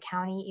to give the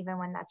county, even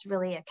when that's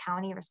really a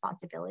county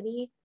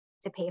responsibility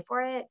to pay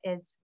for it,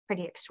 is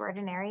pretty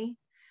extraordinary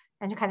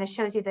and kind of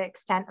shows you the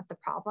extent of the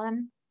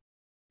problem.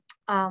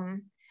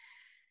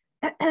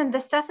 The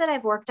stuff that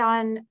I've worked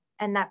on,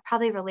 and that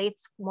probably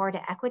relates more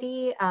to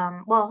equity,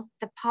 well,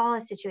 the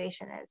Paula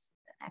situation is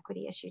an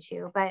equity issue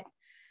too, but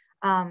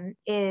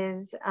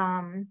is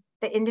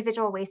the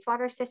individual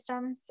wastewater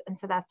systems. And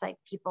so that's like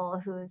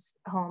people whose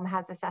home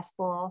has a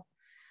cesspool.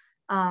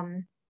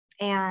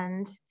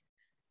 And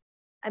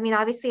I mean,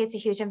 obviously it's a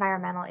huge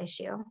environmental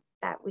issue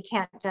that we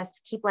can't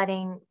just keep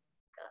letting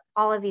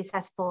all of these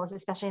cesspools,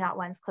 especially not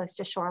ones close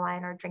to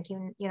shoreline or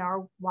drinking, you know,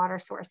 or water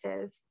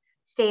sources,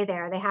 stay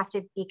there. They have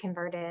to be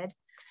converted.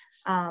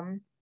 And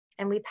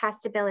we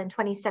passed a bill in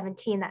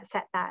 2017 that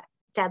set that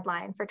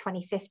deadline for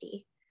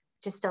 2050,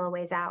 which is still a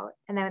ways out.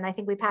 And then I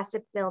think we passed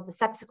a bill the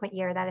subsequent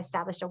year that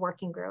established a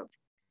working group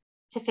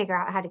to figure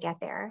out how to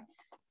get there.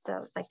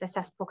 So it's like the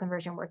cesspool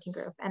conversion working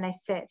group. And I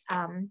sit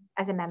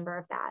as a member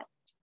of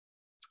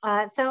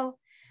that. So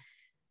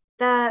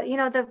the, you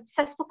know, the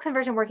cesspool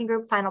conversion working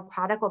group final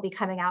product will be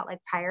coming out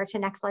like prior to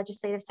next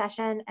legislative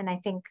session. And I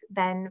think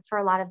then for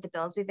a lot of the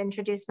bills we've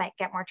introduced might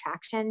get more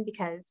traction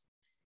because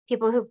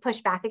people who push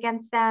back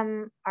against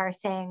them are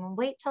saying,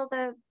 wait till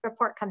the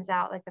report comes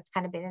out. Like that's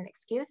kind of been an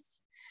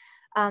excuse.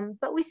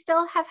 But we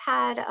still have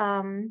had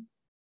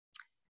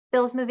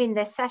bills moving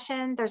this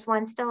session. There's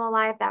one still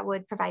alive that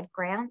would provide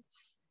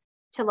grants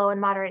to low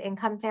and moderate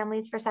income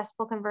families for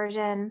cesspool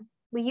conversion.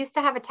 We used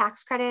to have a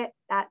tax credit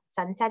that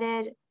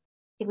sunsetted. I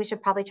think we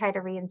should probably try to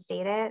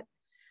reinstate it.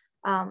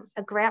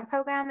 A grant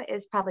program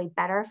is probably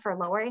better for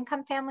lower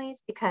income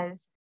families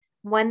because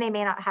one, they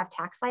may not have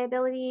tax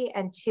liability,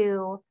 and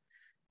two,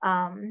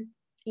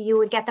 you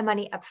would get the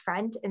money up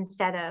front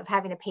instead of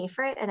having to pay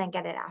for it and then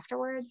get it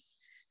afterwards.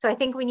 So I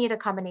think we need a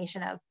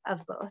combination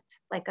of both.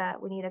 Like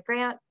we need a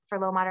grant for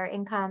low moderate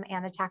income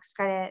and a tax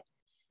credit,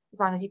 as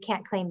long as you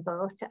can't claim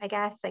both, I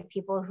guess. Like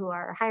people who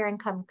are higher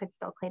income could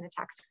still claim a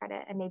tax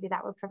credit, and maybe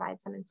that would provide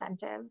some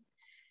incentive.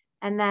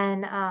 And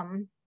then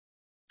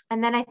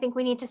I think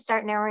we need to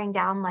start narrowing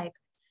down like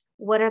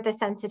what are the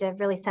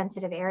sensitive, really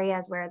sensitive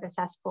areas where the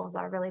cesspools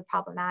are really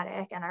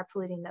problematic and are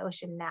polluting the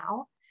ocean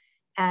now,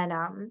 and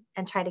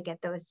try to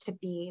get those to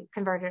be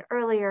converted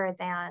earlier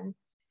than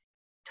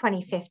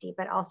 2050,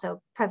 but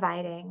also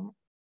providing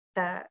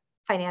the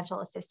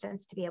financial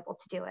assistance to be able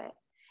to do it.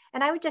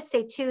 And I would just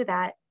say too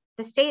that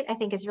the state, I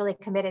think, is really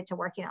committed to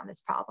working on this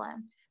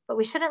problem, but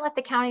we shouldn't let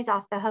the counties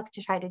off the hook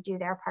to try to do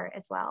their part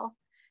as well,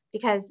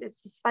 because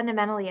it's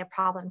fundamentally a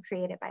problem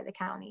created by the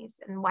counties.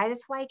 And why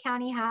does Hawai'i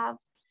County have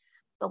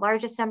the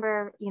largest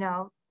number, you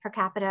know, per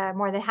capita,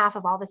 more than half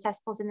of all the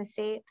cesspools in the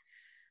state?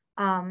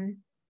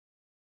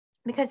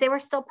 Because they were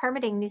still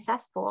permitting new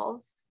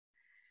cesspools,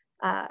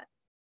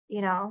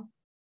 you know,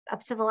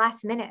 up to the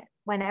last minute,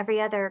 when every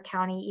other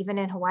county, even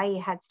in Hawaii,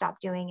 had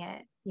stopped doing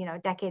it, you know,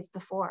 decades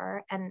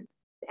before. And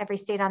every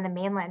state on the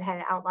mainland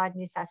had outlawed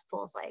new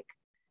cesspools like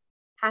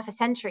half a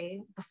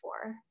century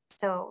before.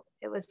 So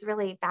it was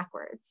really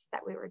backwards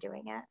that we were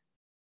doing it.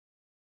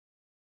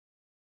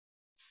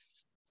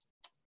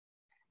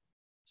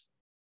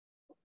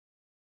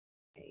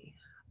 Okay.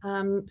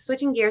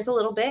 Switching gears a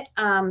little bit,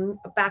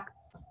 back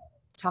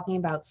talking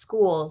about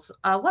schools,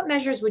 what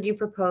measures would you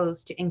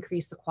propose to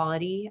increase the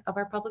quality of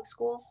our public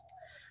schools?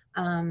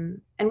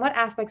 And what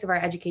aspects of our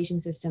education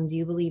system do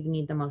you believe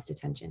need the most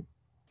attention?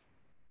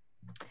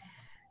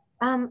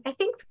 I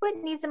think what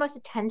needs the most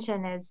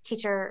attention is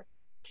teacher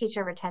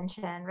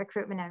retention,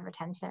 recruitment and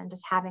retention,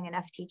 just having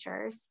enough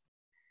teachers.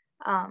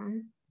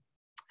 And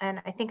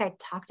I think I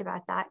talked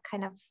about that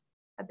kind of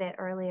a bit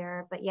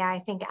earlier, but yeah, I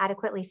think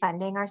adequately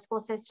funding our school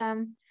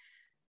system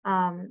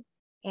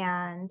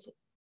and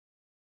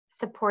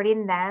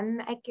supporting them,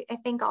 I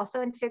think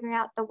also in figuring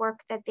out the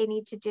work that they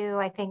need to do.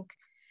 I think,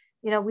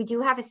 you know, we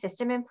do have a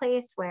system in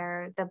place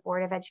where the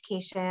Board of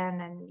Education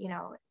and, you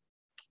know,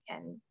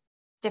 and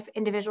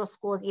individual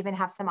schools even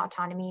have some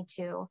autonomy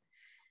to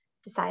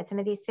decide some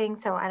of these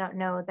things. So I don't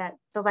know that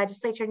the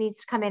legislature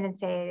needs to come in and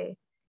say,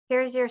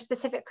 here's your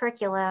specific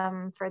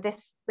curriculum for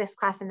this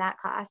class and that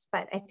class.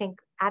 But I think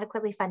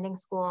adequately funding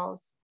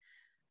schools,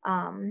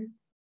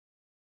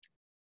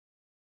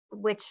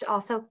 which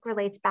also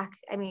relates back,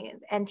 I mean,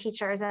 and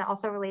teachers, and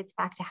also relates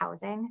back to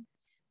housing.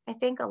 I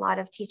think a lot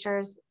of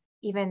teachers,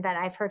 even that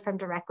I've heard from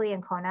directly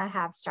in Kona,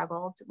 have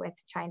struggled with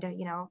trying to,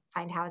 you know,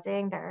 find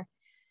housing. They're,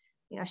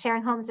 you know,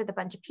 sharing homes with a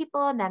bunch of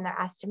people, and then they're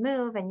asked to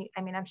move. And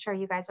I mean, I'm sure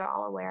you guys are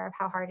all aware of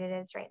how hard it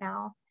is right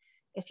now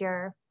if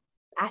you're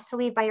asked to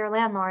leave by your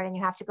landlord and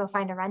you have to go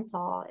find a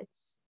rental,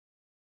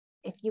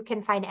 if you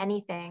can find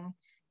anything,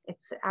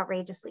 it's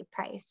outrageously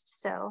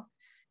priced. So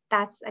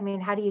that's, I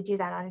mean, how do you do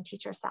that on a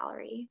teacher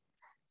salary?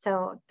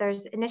 So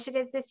there's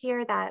initiatives this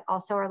year that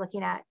also are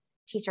looking at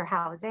teacher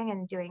housing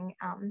and doing,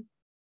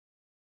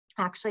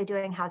 actually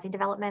doing housing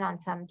development on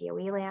some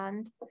DOE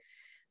land.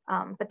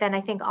 But then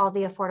I think all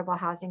the affordable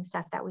housing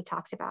stuff that we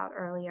talked about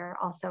earlier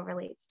also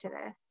relates to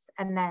this.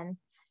 And then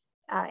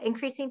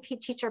increasing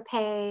teacher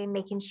pay,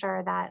 making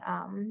sure that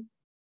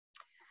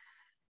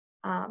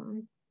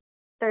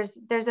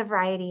there's a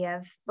variety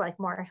of like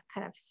more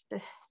kind of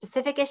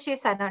specific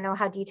issues. So I don't know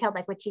how detailed,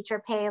 like with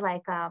teacher pay,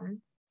 like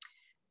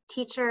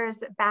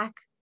teachers back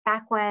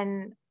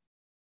when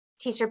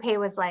teacher pay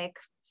was like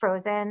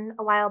frozen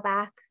a while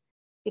back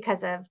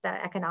because of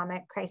the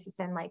economic crisis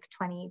in like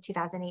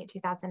 2008,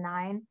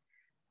 2009.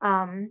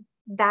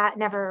 That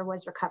never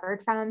was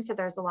recovered from. So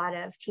there's a lot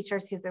of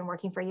teachers who've been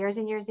working for years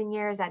and years and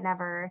years that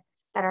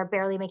are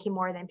barely making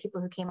more than people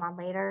who came on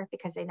later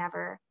because they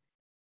never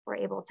were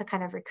able to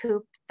kind of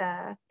recoup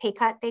the pay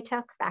cut they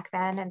took back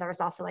then. And there was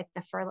also like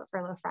the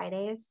furlough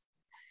Fridays.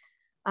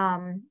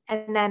 And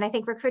then I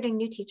think recruiting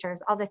new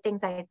teachers, all the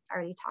things I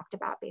already talked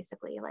about,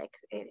 basically like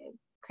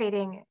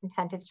creating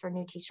incentives for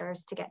new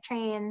teachers to get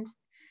trained.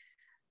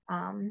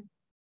 And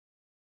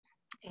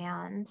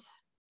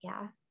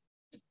yeah,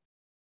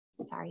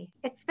 sorry,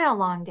 it's been a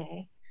long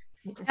day.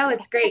 No,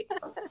 it's great.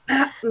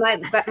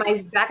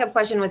 My backup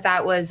question with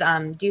that was,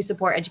 do you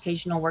support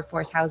educational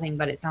workforce housing?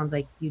 But it sounds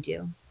like you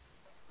do.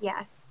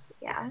 Yes,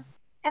 yeah.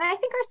 And I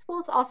think our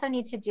schools also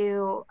need to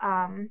do,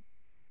 I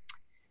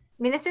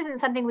mean, this isn't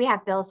something we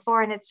have bills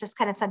for, and it's just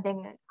kind of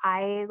something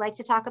I like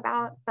to talk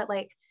about, but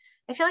like,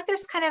 I feel like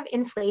there's kind of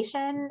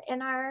inflation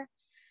in our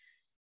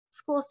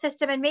school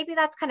system, and maybe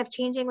that's kind of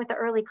changing with the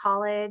early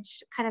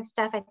college kind of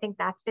stuff. I think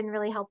that's been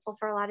really helpful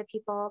for a lot of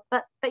people,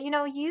 but you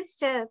know, used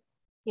to,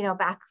 you know,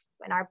 back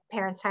in our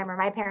parents' time or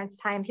my parents'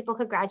 time, people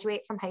could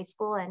graduate from high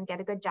school and get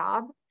a good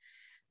job.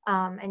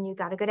 And you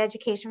got a good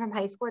education from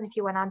high school. And if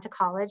you went on to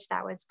college,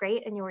 that was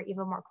great. And you were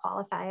even more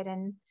qualified.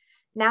 And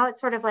now it's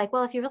sort of like,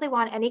 well, if you really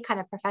want any kind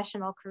of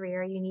professional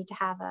career, you need to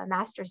have a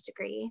master's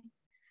degree,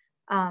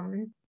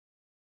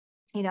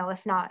 you know,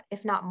 if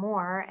not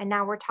more. And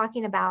now we're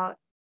talking about,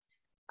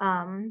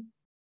 you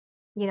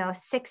know,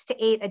 6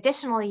 to 8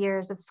 additional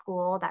years of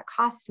school that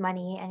cost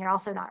money, and you're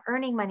also not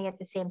earning money at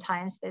the same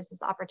time. So there's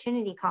this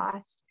opportunity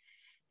cost.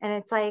 And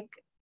it's like,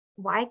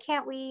 why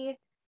can't we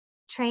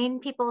train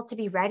people to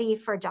be ready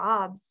for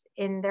jobs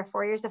in their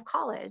 4 years of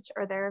college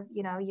or their,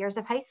 you know, years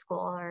of high school?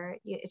 Or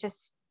it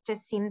just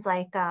seems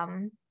like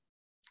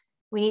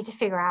we need to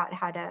figure out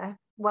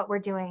what we're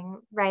doing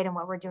right and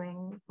what we're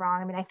doing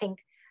wrong. I mean, I think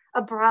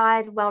a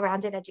broad,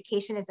 well-rounded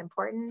education is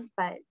important,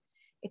 but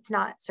it's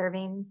not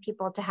serving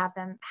people to have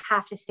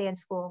to stay in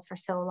school for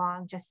so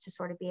long just to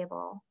sort of be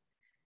able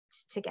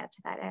to get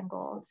to that end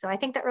goal. So I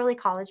think the early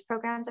college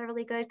programs are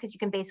really good because you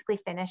can basically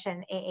finish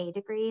an AA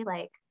degree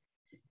like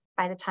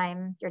by the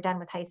time you're done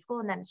with high school,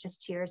 and then it's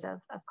just 2 years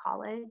of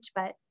college.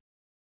 But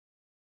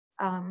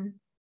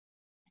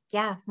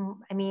yeah,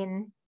 I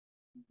mean,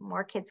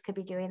 more kids could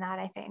be doing that,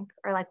 I think.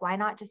 Or like, why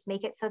not just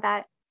make it so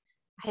that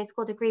a high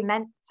school degree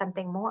meant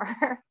something more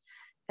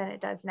than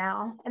it does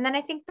now? And then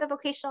I think the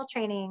vocational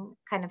training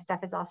kind of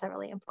stuff is also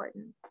really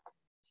important.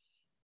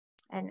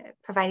 And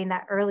providing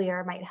that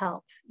earlier might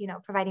help, you know,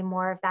 providing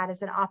more of that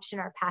as an option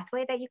or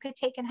pathway that you could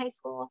take in high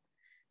school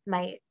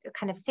might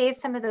kind of save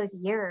some of those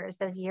years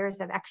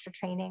of extra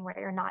training where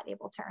you're not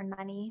able to earn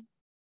money.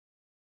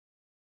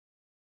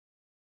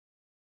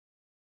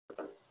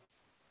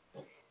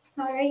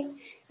 All right,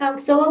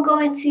 so we'll go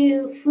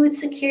into food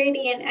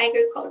security and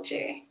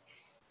agriculture.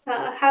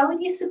 How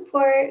would you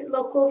support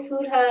local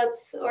food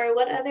hubs, or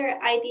what other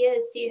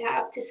ideas do you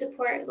have to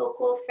support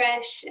local,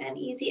 fresh, and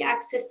easy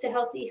access to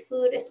healthy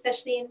food,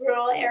 especially in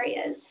rural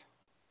areas?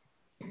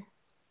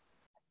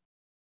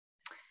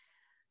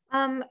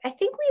 I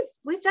think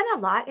we've done a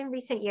lot in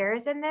recent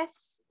years in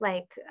this,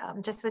 like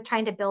just with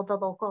trying to build the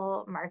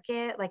local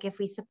market. Like if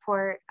we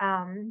support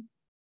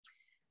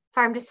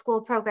farm to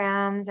school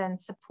programs and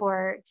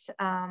support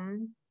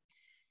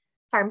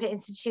farm to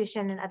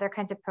institution and other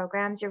kinds of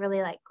programs, you're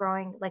really like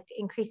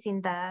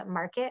increasing the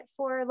market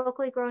for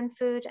locally grown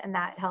food, and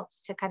that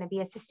helps to kind of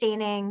be a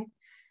sustaining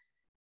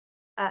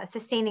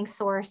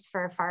source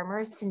for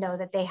farmers to know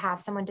that they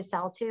have someone to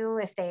sell to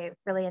if they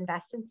really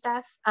invest in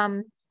stuff.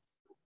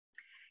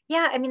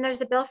 Yeah, I mean,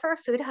 there's a bill for a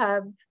food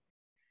hub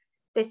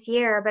this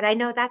year, but I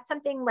know that's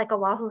something like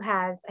Oahu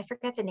has, I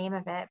forget the name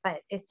of it,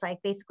 but it's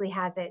like basically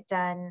has it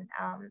done.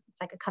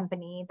 It's like a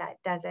company that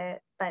does it,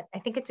 but I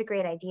think it's a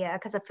great idea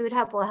because a food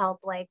hub will help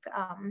like,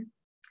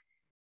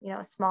 you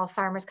know, small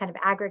farmers kind of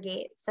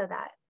aggregate so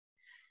that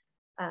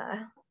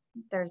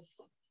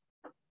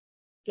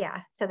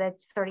so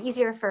that's sort of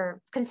easier for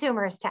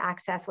consumers to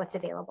access what's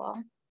available.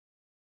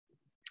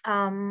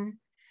 I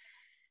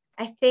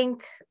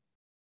think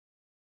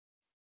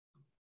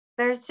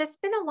there's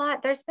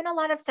been a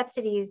lot of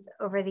subsidies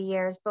over the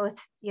years, both,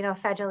 you know,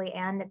 federally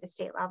and at the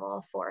state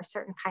level for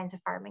certain kinds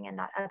of farming and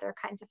not other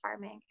kinds of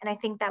farming. And I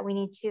think that we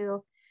need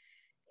to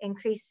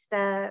increase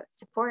the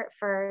support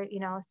for, you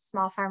know,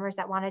 small farmers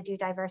that want to do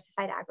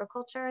diversified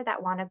agriculture,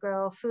 that want to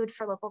grow food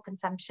for local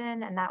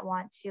consumption, and that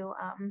want to,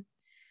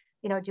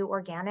 you know, do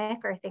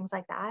organic or things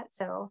like that.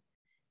 So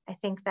I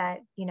think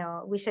that, you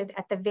know, we should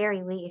at the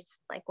very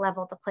least like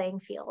level the playing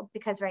field,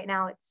 because right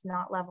now it's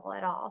not level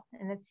at all.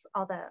 And it's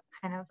all the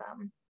kind of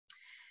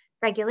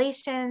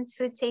regulations,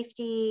 food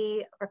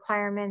safety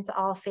requirements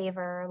all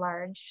favor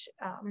large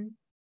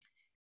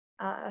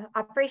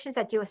operations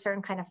that do a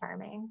certain kind of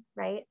farming,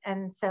 right?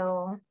 And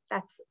so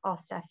that's all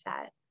stuff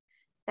that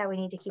we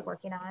need to keep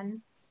working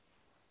on.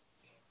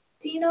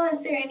 Do you know,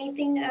 is there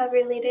anything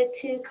related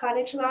to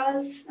cottage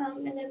laws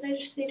in the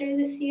legislature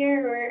this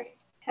year, or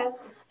have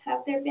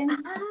there been?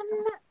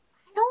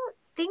 I don't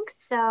think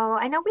so.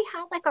 I know we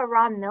had like a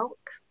raw milk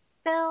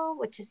bill,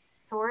 which is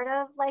sort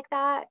of like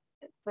that,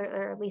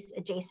 or at least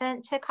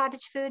adjacent to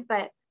cottage food,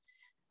 but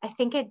I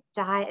think it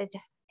died.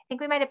 I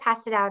think we might have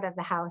passed it out of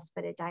the House,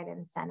 but it died in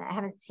the Senate. I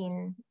haven't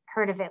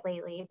heard of it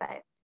lately, but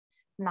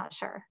I'm not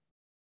sure.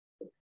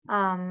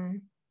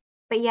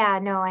 But yeah,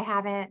 no, I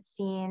haven't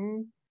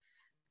seen.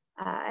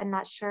 I'm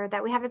not sure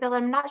that we have a bill.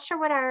 I'm not sure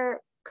what our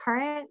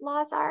current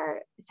laws are.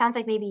 It sounds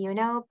like maybe you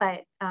know,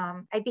 but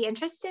I'd be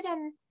interested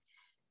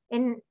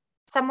in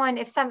someone,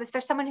 if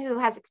there's someone who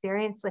has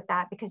experience with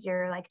that, because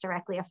you're like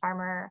directly a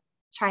farmer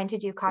trying to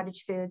do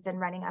cottage foods and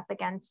running up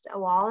against a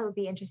wall. It would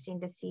be interesting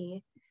to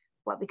see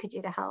what we could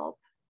do to help.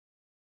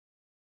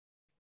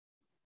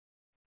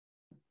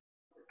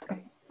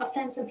 I'll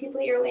send some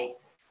people your way.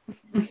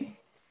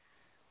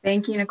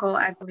 Thank you, Nicole.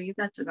 I believe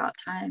that's about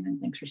time, and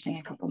thanks for staying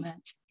a couple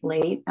minutes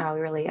late. We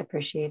really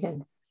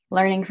appreciated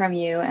learning from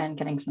you and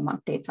getting some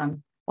updates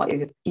on what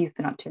you've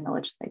been up to in the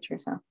legislature.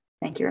 So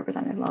thank you,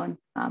 Representative Lowen.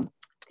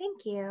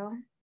 Thank you.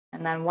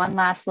 And then one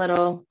last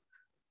little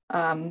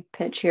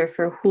pitch here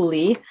for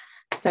HULI.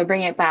 So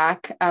bring it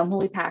back.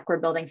 HULI PAC, we're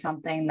building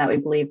something that we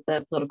believe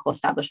the political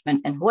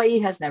establishment in Hawaii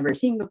has never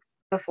seen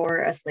before,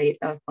 a slate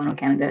of Pono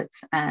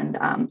candidates. And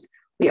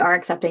we are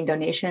accepting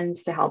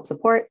donations to help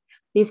support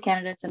these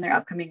candidates in their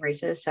upcoming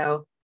races.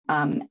 So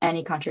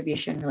any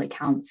contribution really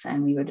counts,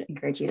 and we would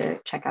encourage you to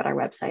check out our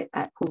website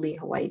at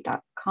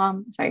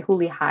hulihawaii.com,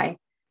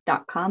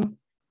 hulihigh.com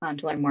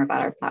to learn more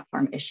about our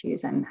platform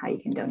issues and how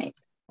you can donate.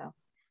 So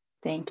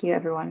thank you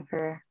everyone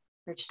for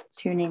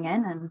tuning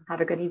in, and have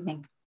a good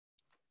evening.